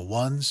 for the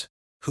ones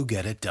who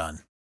get it done.